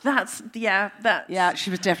 that's. Yeah, she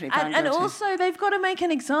was definitely found and guilty. also, they've got to make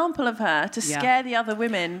an example of her to scare the other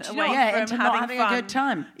women away from into having not having fun. a good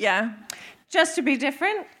time. Yeah. Just to be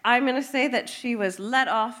different, I'm going to say that she was let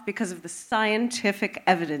off because of the scientific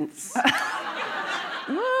evidence.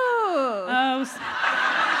 Ooh.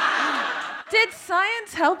 Did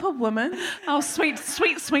science help a woman? Oh, sweet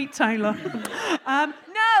Taylor.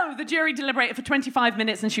 No, the jury deliberated for 25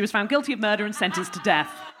 minutes and she was found guilty of murder and sentenced to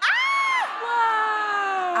death.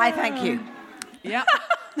 I thank you. Yeah.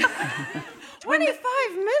 25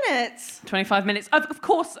 minutes? 25 minutes. Of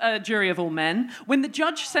course, a jury of all men. When the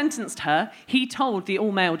judge sentenced her, he told the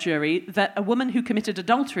all-male jury that a woman who committed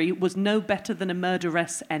adultery was no better than a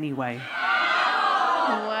murderess anyway.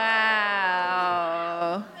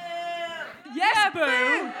 Wow. Yes,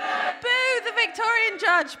 boo! Boo, the Victorian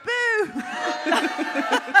judge, boo!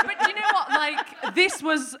 But you know what?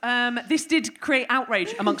 This did create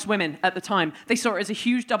outrage amongst women at the time. They saw it as a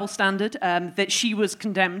huge double standard, that she was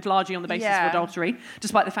condemned largely on the basis of adultery,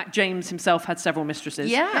 despite the fact James himself had several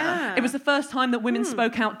mistresses. Yeah. It was the first time that women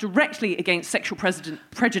spoke out directly against sexual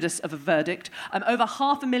prejudice of a verdict. Over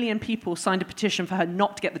 500,000 people signed a petition for her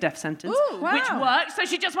not to get the death sentence, which worked, so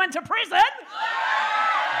she just went to prison.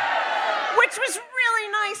 Which was really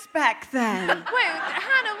nice back then. Wait,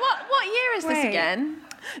 Hannah, what year is this again?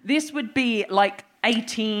 This would be like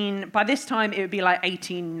 18... By this time, it would be like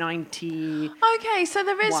 1890... Okay, so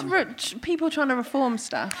there is people trying to reform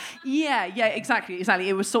stuff. Yeah, exactly.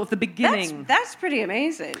 It was sort of the beginning. That's pretty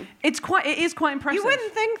amazing. It is quite impressive. You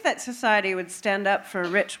wouldn't think that society would stand up for a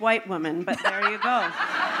rich white woman, but there you go.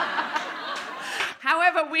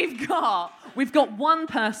 However, we've got one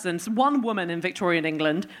woman in Victorian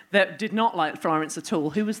England that did not like Florence at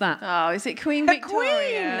all. Who was that? Oh, is it Queen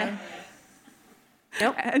Victoria?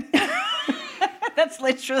 Nope. That's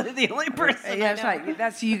literally the only person. Yeah, it's like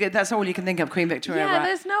that's all you can think of, Queen Victoria. Yeah, right?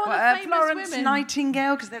 there's no other famous Florence women.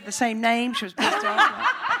 Nightingale, because they have the same name. She was pissed off.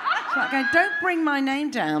 It's like going, don't bring my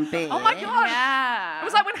name down, bitch. Oh my God! Yeah. It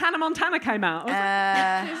was like when Hannah Montana came out.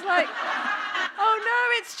 It's like, oh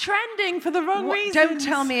no, it's trending for the wrong reasons. Don't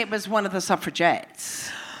tell me it was one of the suffragettes.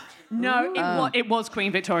 No, it was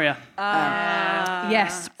Queen Victoria.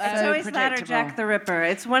 Yes. It's always that or Jack the Ripper.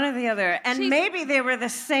 It's one or the other. And maybe they were the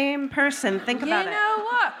same person. Think about it. You know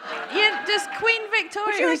what? Just Queen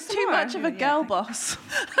Victoria is too much of a girl boss.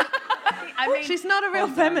 I mean, she's not a real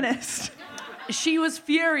feminist. She was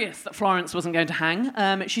furious that Florence wasn't going to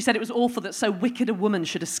hang. She said it was awful that so wicked a woman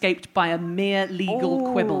should escape by a mere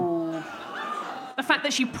legal quibble. The fact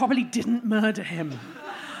that she probably didn't murder him.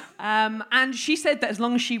 And she said that as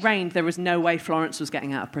long as she reigned, there was no way Florence was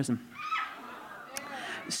getting out of prison.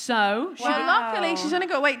 So... luckily, she's only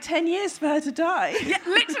got to wait 10 years for her to die. Yeah,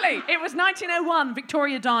 literally. It was 1901.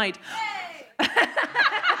 Victoria died.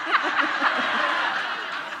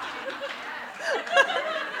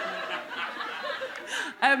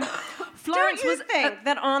 Florence Don't you think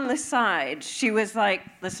that on the side, she was like,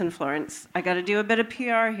 listen, Florence, I got to do a bit of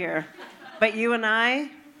PR here. But you and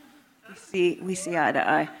I, we see eye to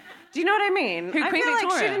eye. Do you know what I mean? Who, Queen feel Victoria?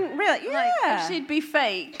 Like she didn't really... Yeah. Like, she'd be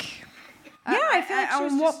fake. Yeah, I feel like she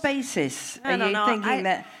was on what basis are you thinking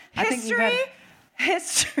that... History?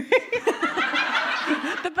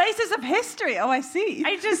 The basis of history. Oh, I see.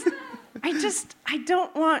 I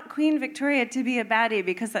don't want Queen Victoria to be a baddie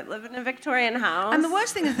because I live in a Victorian house. And the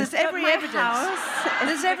worst thing is there's every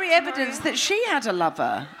evidence that she had a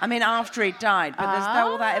lover. I mean, after he died, but there's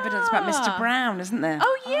all that evidence about Mr. Brown, isn't there?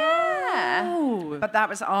 Oh, yeah. Oh. But that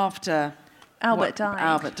was after... Albert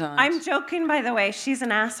died. I'm joking, by the way. She's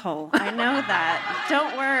an asshole. I know that.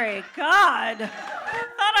 Don't worry. God.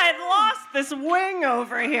 Thought I'd lost this wing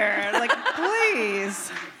over here. Like,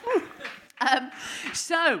 please.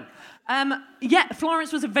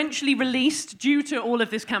 Florence was eventually released due to all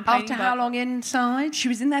of this campaign. After how long inside? She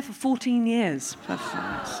was in there for 14 years. For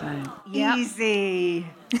fuck's sake. Yep. Easy.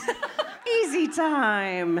 Easy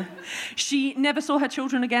time. She never saw her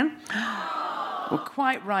children again. Well,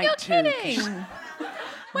 quite right, You're too. kidding.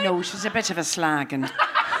 No, she's a bit of a slag and...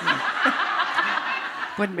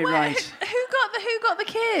 wouldn't be right. Who got the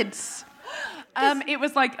kids? It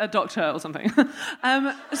was like a doctor or something.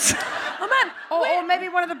 Or maybe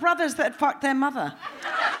one of the brothers that had fucked their mother.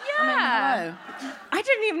 Yeah. I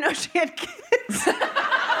didn't even know she had kids.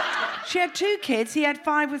 She had 2 kids. He had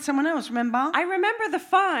 5 with someone else, remember? I remember the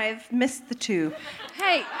 5, missed the 2.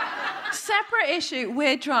 Hey, separate issue.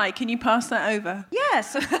 We're dry. Can you pass that over?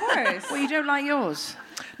 Yes, of course. Well, you don't like yours?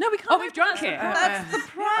 No, we can't. Oh, we've drunk it. That's the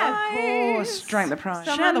prize. Of course, drank the prize.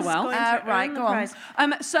 Share the wealth. Right, go on.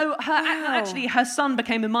 So her son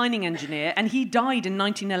became a mining engineer, and he died in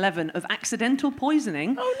 1911 of accidental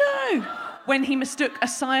poisoning. Oh no! When he mistook a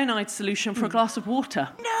cyanide solution for a glass of water.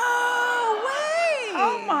 No way!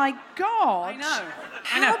 Oh my God! I know.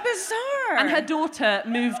 How bizarre! And her daughter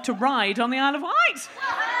moved to Ryde on the Isle of Wight.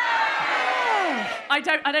 I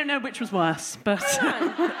don't know which was worse, but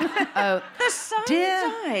the son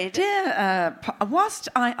died. Whilst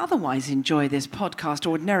I otherwise enjoy this podcast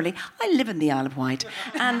ordinarily, I live in the Isle of Wight,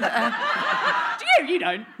 and do you? You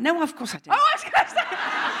don't? No, of course I do. Oh, I was going to say.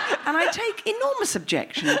 And I take enormous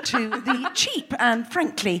objection to the cheap and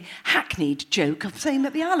frankly hackneyed joke of saying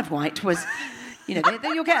that the Isle of Wight was. You know,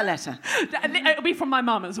 you'll get a letter. It'll be from my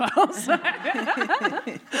mum as well. So.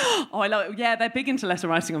 I love it. Yeah, they're big into letter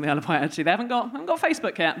writing on the Isle of Wight, actually. They haven't got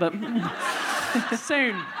Facebook yet, but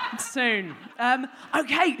soon.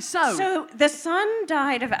 Okay, So the son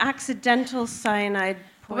died of accidental cyanide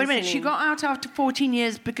poisoning. Wait a minute, she got out after 14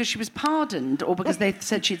 years because she was pardoned or because they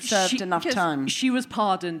said she'd served enough time? She was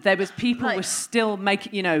pardoned. There was people who were still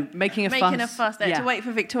making a fuss. Making a fuss. They had to wait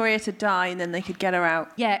for Victoria to die and then they could get her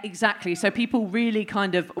out. Yeah, exactly. So people really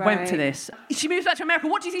kind of went to this. She moves back to America.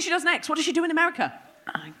 What do you think she does next? What does she do in America?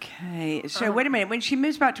 Okay, so wait a minute. When she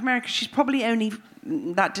moves back to America, she's probably only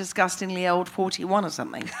that disgustingly old 41 or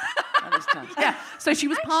something at this time. Yeah, so she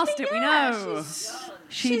was past it, we know.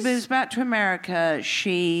 She moves back to America.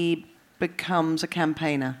 She becomes a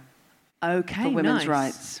campaigner. Okay, for women's nice.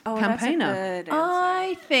 rights. Oh, Campaigner. That's a good answer.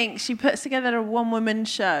 I think she puts together a one-woman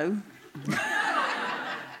show.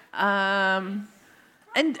 And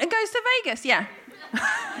goes to Vegas, yeah.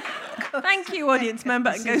 Thank you, audience member,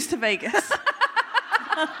 and goes to Vegas.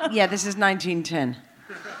 Yeah, this is 1910.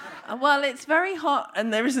 Well, it's very hot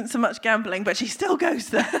and there isn't so much gambling, but she still goes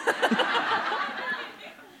there.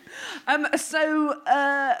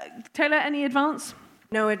 Taylor, any advance?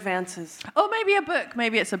 No advances. Or maybe a book.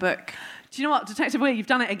 Maybe it's a book. Do you know what, Detective Weir, you've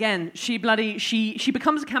done it again. She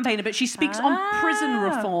becomes a campaigner, but she speaks on prison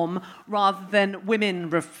reform rather than women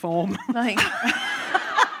reform. Like,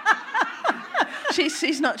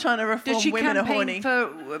 she's not trying to reform Does she women are campaign horny.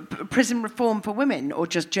 for prison reform for women or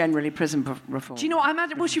just generally prison reform? Do you know what I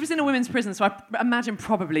imagine? Well, she was in a women's prison, so I imagine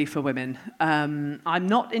probably for women. I'm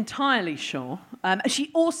not entirely sure.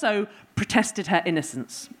 She also protested her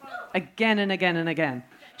innocence again and again and again.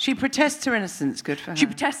 She protests her innocence. Good for her. She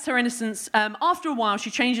protests her innocence. After a while, she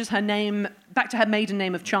changes her name back to her maiden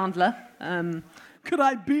name of Chandler. Could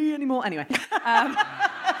I be anymore? Anyway.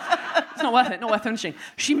 It's not worth it, not worth finishing.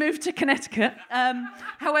 She moved to Connecticut.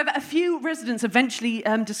 However, a few residents eventually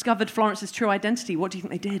discovered Florence's true identity. What do you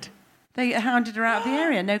think they did? They hounded her out of the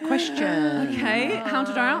area, no question. Okay,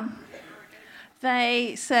 hounded her out.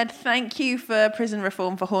 They said, thank you for prison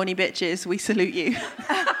reform for horny bitches. We salute you.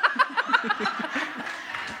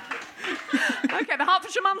 Okay, the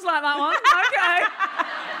Hertfordshire mums like that one.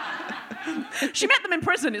 Okay. She met them in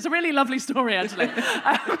prison. It's a really lovely story, actually.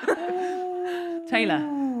 Taylor.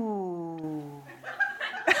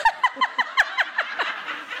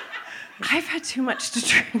 I've had too much to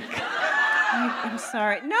drink. I'm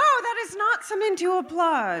sorry. No, that is not something to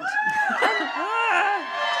applaud.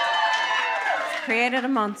 Created a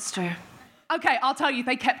monster. Okay, I'll tell you,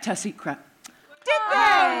 they kept her secret. Did they?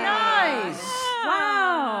 Oh, nice.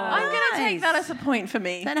 Wow. I'm going to take that as a point for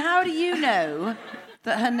me. Then how do you know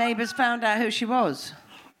that her neighbours found out who she was?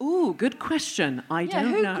 Ooh, good question. I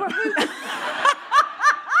don't know.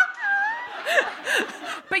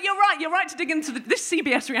 But you're right to dig into this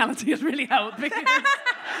CBS reality has really helped because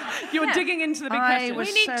you're digging into the big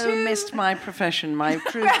question. I was missed my profession, my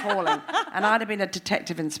true calling, and I'd have been a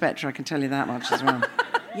detective inspector, I can tell you that much as well.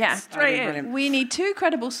 Yeah, straight in. Brilliant. We need 2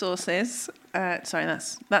 credible sources. Sorry,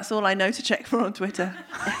 that's all I know to check for on Twitter.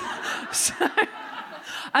 So,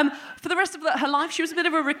 for the rest of her life, she was a bit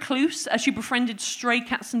of a recluse as she befriended stray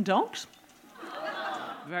cats and dogs.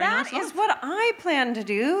 That is what I plan to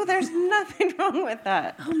do. There's nothing wrong with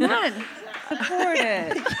that. Oh, man. Support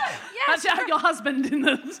it. Yes. That's your husband in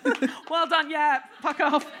the... Well done, yeah, fuck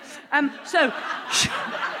off. Have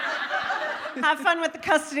fun with the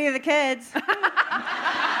custody of the kids.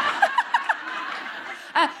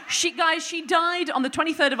 She died on the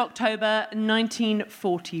 23rd of October,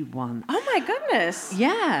 1941. Oh, my goodness.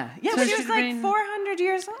 Yeah. So she was like 400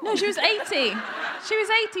 years old. No, she was 80. She was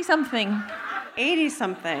 80-something.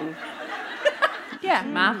 80-something. Yeah.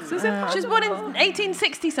 Maths is She was born in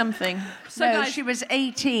 1860-something. So no, she was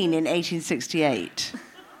 18 in 1868.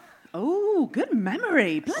 Oh, good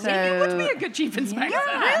memory. Bloody, you would be a good chief inspector.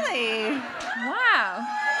 Yeah, really? Wow.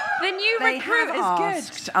 The new recruit is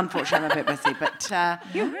asked, good. Unfortunately, I'm a bit busy, but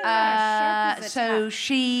so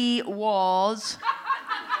she was.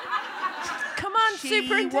 Come on, She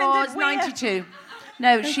Superintendent. was 92.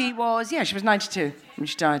 No, she was. Yeah, she was 92 when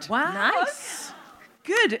she died. Wow. Nice.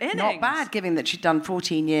 Good innings. Not bad, given that she'd done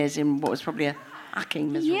 14 years in what was probably a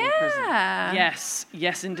hacking miserable prison.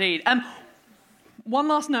 Yes, indeed. One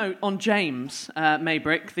last note on James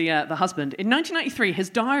Maybrick, the husband. In 1993, his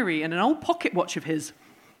diary and an old pocket watch of his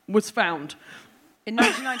was found. In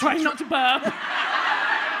 1993. Trying not to burp.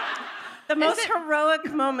 The most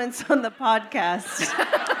heroic moments on the podcast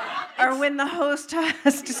are when the host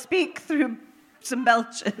has to speak through some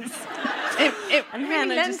belches. It And really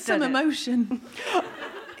Hannah lends just some did it. emotion.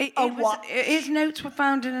 His notes were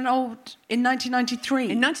found in 1993.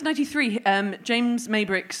 In 1993, James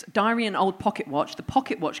Maybrick's diary and old pocket watch. The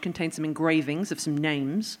pocket watch contained some engravings of some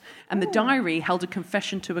names, and the diary held a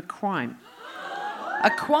confession to a crime. A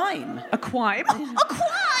crime? A crime? A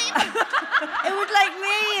crime! It was like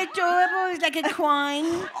really adorable. It was like a crime.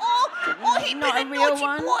 He'd Not been a a real naughty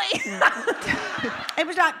one. boy. It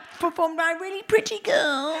was like performed by a really pretty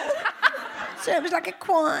girl. So it was like a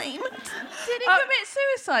crime. Did he commit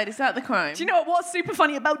suicide? Is that the crime? Do you know what? What's super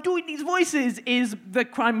funny about doing these voices is the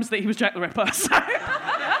crimes that he was Jack the Ripper. So,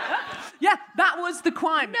 yeah, that was the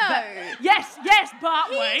crime. No. Yes, but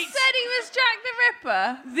He wait. said he was Jack the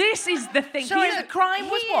Ripper. This is the thing. Sorry, He's- the crime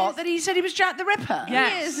was he what? is- That he said he was Jack the Ripper?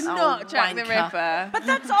 Yes. He is Oh, not Jack the wanker. Ripper. But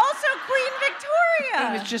that's also Queen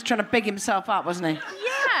Victoria. He was just trying to big himself up, wasn't he?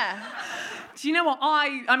 Yeah. Do you know what?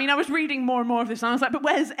 I mean, I was reading more and more of this, and I was like, but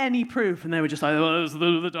where's any proof? And they were just like, well, it's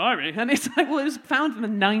the diary. And it's like, well, it was found in the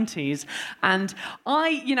 90s. And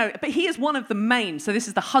but he is one of the main, so this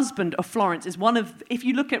is the husband of Florence, is one of, if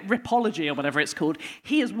you look at Ripology or whatever it's called,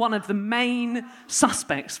 he is one of the main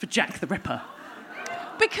suspects for Jack the Ripper.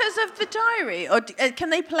 Because of the diary? Or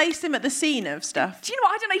can they place him at the scene of stuff? Do you know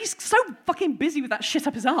what? I don't know. He's so fucking busy with that shit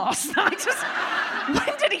up his arse.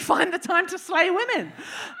 When did he find the time to slay women?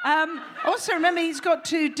 Also, remember, he's got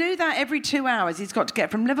to do that every 2 hours. He's got to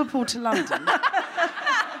get from Liverpool to London.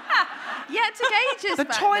 Yeah, it took ages. The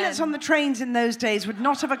back toilets then. on the trains in those days would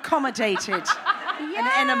not have accommodated an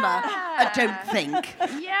enema, I don't think.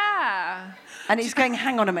 Yeah. And he's going,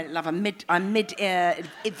 hang on a minute, love, I'm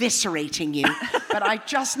eviscerating you, but I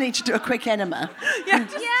just need to do a quick enema.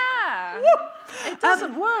 Yeah. It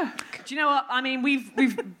doesn't work. Do you know what? I mean, we've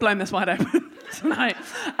blown this wide open tonight.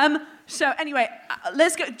 So anyway,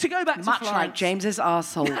 let's go back to Much Florence. like James's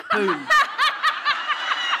arsehole. Boom.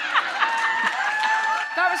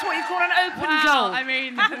 That was what you call an open goal. I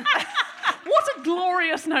mean, what a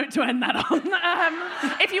glorious note to end that on.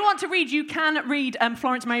 If you want to read, you can read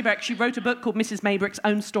Florence Maybrick. She wrote a book called Mrs. Maybrick's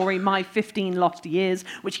Own Story, My 15 Lost Years,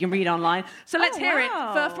 which you can read online. So let's hear it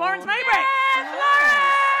for Florence Maybrick.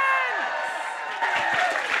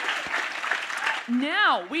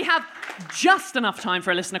 Now, we have just enough time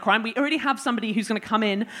for a listener crime. We already have somebody who's going to come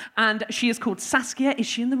in, and she is called Saskia. Is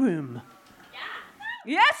she in the room? Yeah.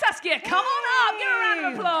 Yes, Saskia, come on up. Give her a round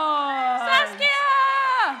of applause.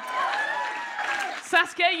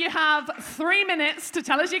 Saskia, you have 3 minutes to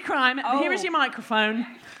tell us your crime. Here is your microphone.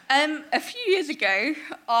 A few years ago,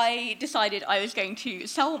 I decided I was going to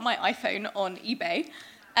sell my iPhone on eBay,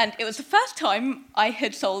 and it was the first time I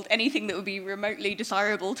had sold anything that would be remotely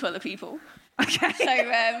desirable to other people. Okay. So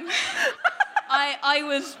I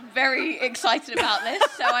was very excited about this,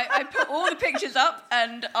 so I put all the pictures up,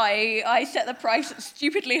 and I set the price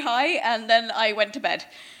stupidly high, and then I went to bed.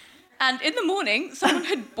 And in the morning, someone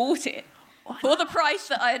had bought it for the price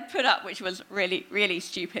that I had put up, which was really, really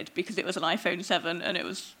stupid, because it was an iPhone 7, and it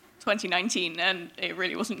was 2019, and it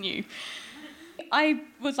really wasn't new. I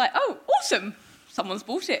was like, oh, awesome, someone's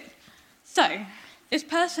bought it. So this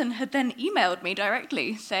person had then emailed me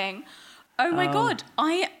directly saying, oh my God,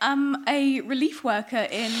 I am a relief worker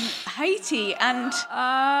in Haiti, and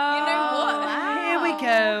you know what? Here we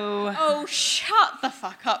go. Oh, shut the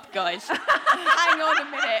fuck up, guys. Hang on a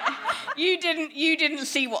minute. You didn't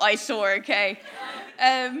see what I saw, okay?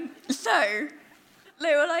 So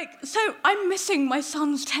they were like, so I'm missing my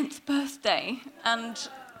son's 10th birthday, and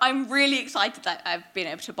I'm really excited that I've been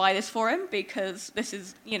able to buy this for him, because this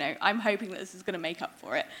is, I'm hoping that this is going to make up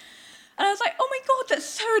for it. And I was like, oh my God, that's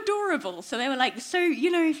so adorable. So they were like, so,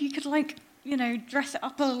 if you could, dress it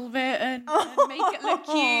up a little bit and make it look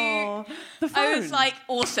cute. I was like,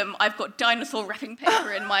 awesome, I've got dinosaur wrapping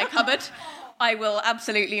paper in my cupboard. I will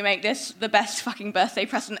absolutely make this the best fucking birthday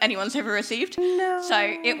present anyone's ever received. No. So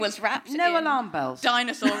it was wrapped in alarm bells.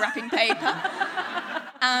 Dinosaur wrapping paper.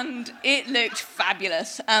 And it looked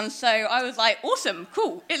fabulous. And so I was like, awesome,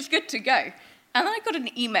 cool, it's good to go. And I got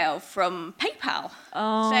an email from PayPal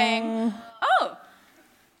saying,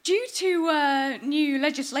 due to new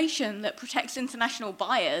legislation that protects international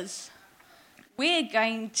buyers, we're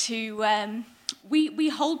going to, we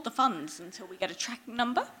hold the funds until we get a tracking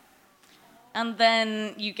number. And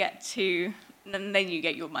then you get your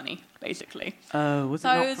money, basically. Oh, was it so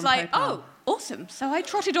not I was from like, PayPal? Awesome. So I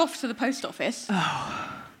trotted off to the post office.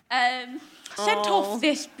 Sent off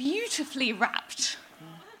this beautifully wrapped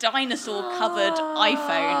dinosaur-covered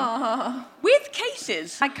iPhone with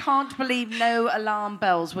cases. I can't believe no alarm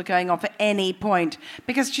bells were going off at any point,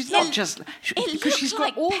 because she's not just... Because she's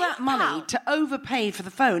got all that money to overpay for the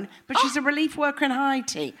phone, but she's a relief worker in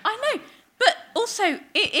Haiti. I know, but also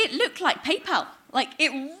it looked like PayPal. Like, it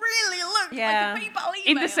really looked like a PayPal email.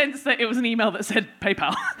 In the sense that it was an email that said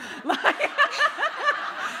PayPal.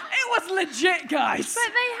 It was legit, guys.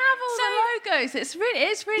 But they have all the logos. It's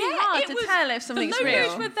really hard to tell if something's real. The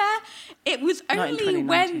logos were there. It was only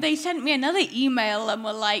when they sent me another email and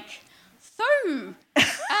were like, so,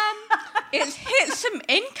 it's hit some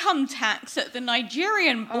income tax at the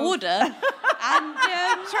Nigerian border. And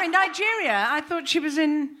sorry, Nigeria? I thought she was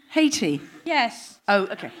in Haiti. Yes. Oh,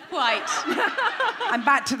 okay. Quite. I'm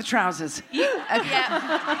back to the trousers.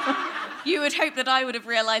 Yeah. You would hope that I would have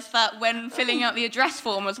realised that when filling out the address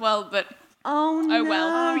form as well, but oh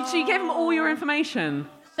well. So you gave them all your information?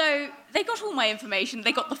 So they got all my information.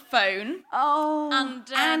 They got the phone. And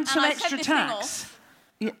some I extra sent this thing tax.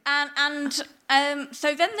 off. And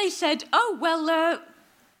so then they said,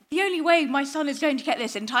 the only way my son is going to get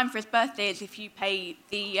this in time for his birthday is if you pay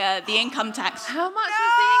the income tax. How much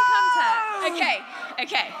was the income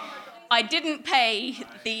tax? Okay. I didn't pay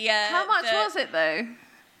the... How much was it, though?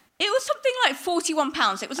 It was something like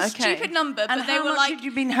 £41. It was a stupid number, but they were like... And how much had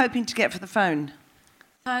you been hoping to get for the phone?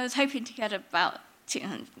 I was hoping to get about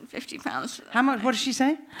 £250. How much? What did she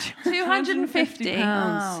say? £250.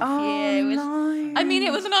 Yeah, it was, I mean,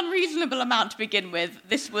 it was an unreasonable amount to begin with.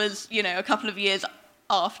 This was, a couple of years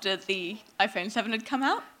after the iPhone 7 had come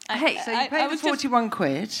out. Hey, so you paid the 41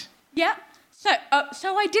 quid. Yeah. So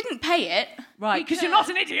I didn't pay it. Right, because you're not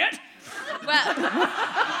an idiot. Well,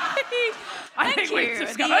 I think we've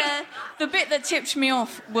discovered. The bit that tipped me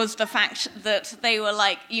off was the fact that they were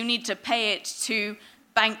like, you need to pay it to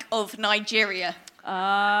Bank of Nigeria.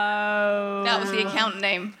 Oh. That was the account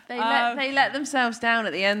name. They let themselves down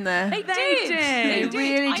at the end there. They They did.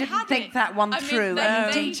 really I didn't had think it. that one I mean, through. they-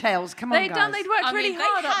 Any they- details? Come on, They'd guys. worked really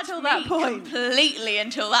hard they up had till me that point. completely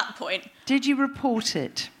until that point. Did you report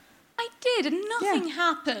it? I did, and nothing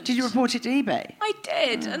happened. Did you report it to eBay? I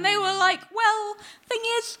did, and they were like, "Well, thing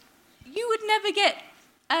is, you would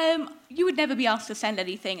never be asked to send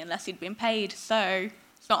anything unless you'd been paid, so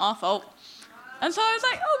it's not our fault." And so I was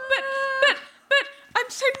like, "Oh, but I'm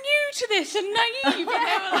so new to this and naive." And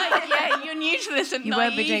they were like, "Yeah, you're new to this and You naive.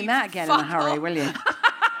 won't be doing that again in a Fuck hurry, off." will you?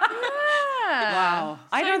 Wow.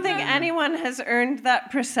 I don't think anyone has earned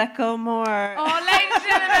that Prosecco more. Oh, ladies and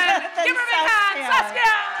gentlemen, give her a big hand,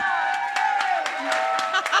 Saskia!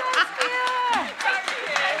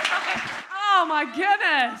 Oh my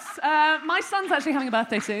goodness. My son's actually having a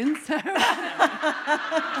birthday soon, so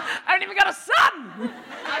I haven't even got a son.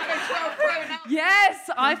 iPhone 12 Pro now. Yes,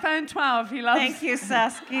 iPhone 12. He loves. Thank you,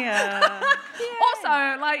 Saskia.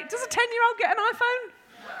 Also, like, does a 10-year-old get an iPhone?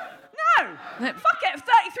 No. Fuck it.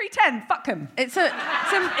 3310. Fuck him. It's a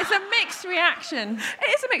mixed reaction. It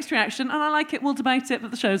is a mixed reaction, and I like it. We'll debate it,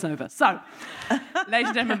 but the show's over. So, ladies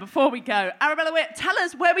and gentlemen, before we go, Arabella Witt, tell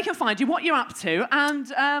us where we can find you, what you're up to,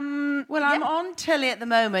 and I'm on telly at the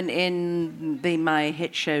moment in my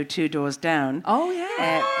hit show Two Doors Down. Oh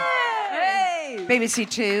yeah. BBC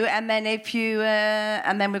Two, and then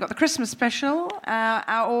and then we've got the Christmas special,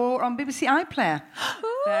 or on BBC iPlayer.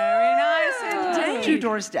 Very nice indeed. Two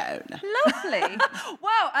Doors Down. Lovely.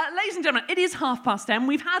 Well, ladies and gentlemen, it is 10:30.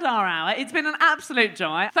 We've had our hour. It's been an absolute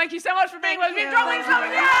joy. Thank you so much for being with me. Drunk Women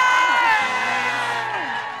Solving Crime!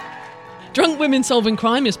 Drunk Women Solving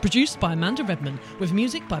Crime is produced by Amanda Redman, with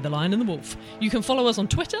music by The Lion and the Wolf. You can follow us on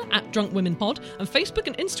Twitter @DrunkWomenPod and Facebook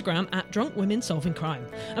and Instagram @Drunk Women Solving Crime.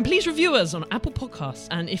 And please review us on Apple Podcasts.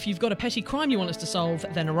 And if you've got a petty crime you want us to solve,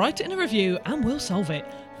 then write it in a review and we'll solve it.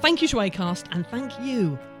 Thank you to Acast, and thank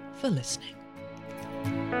you for listening.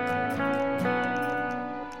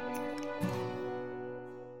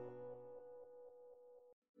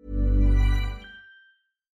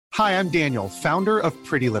 Hi, I'm Daniel, founder of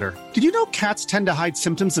Pretty Litter. Did you know cats tend to hide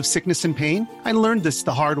symptoms of sickness and pain? I learned this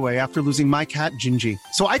the hard way after losing my cat, Gingy.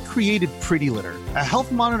 So I created Pretty Litter, a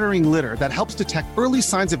health monitoring litter that helps detect early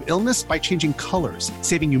signs of illness by changing colors,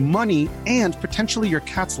 saving you money and potentially your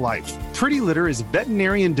cat's life. Pretty Litter is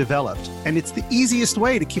veterinarian developed, and it's the easiest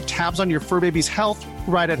way to keep tabs on your fur baby's health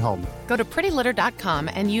right at home. Go to prettylitter.com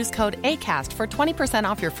and use code ACAST for 20%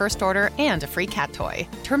 off your first order and a free cat toy.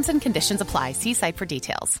 Terms and conditions apply. See site for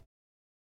details.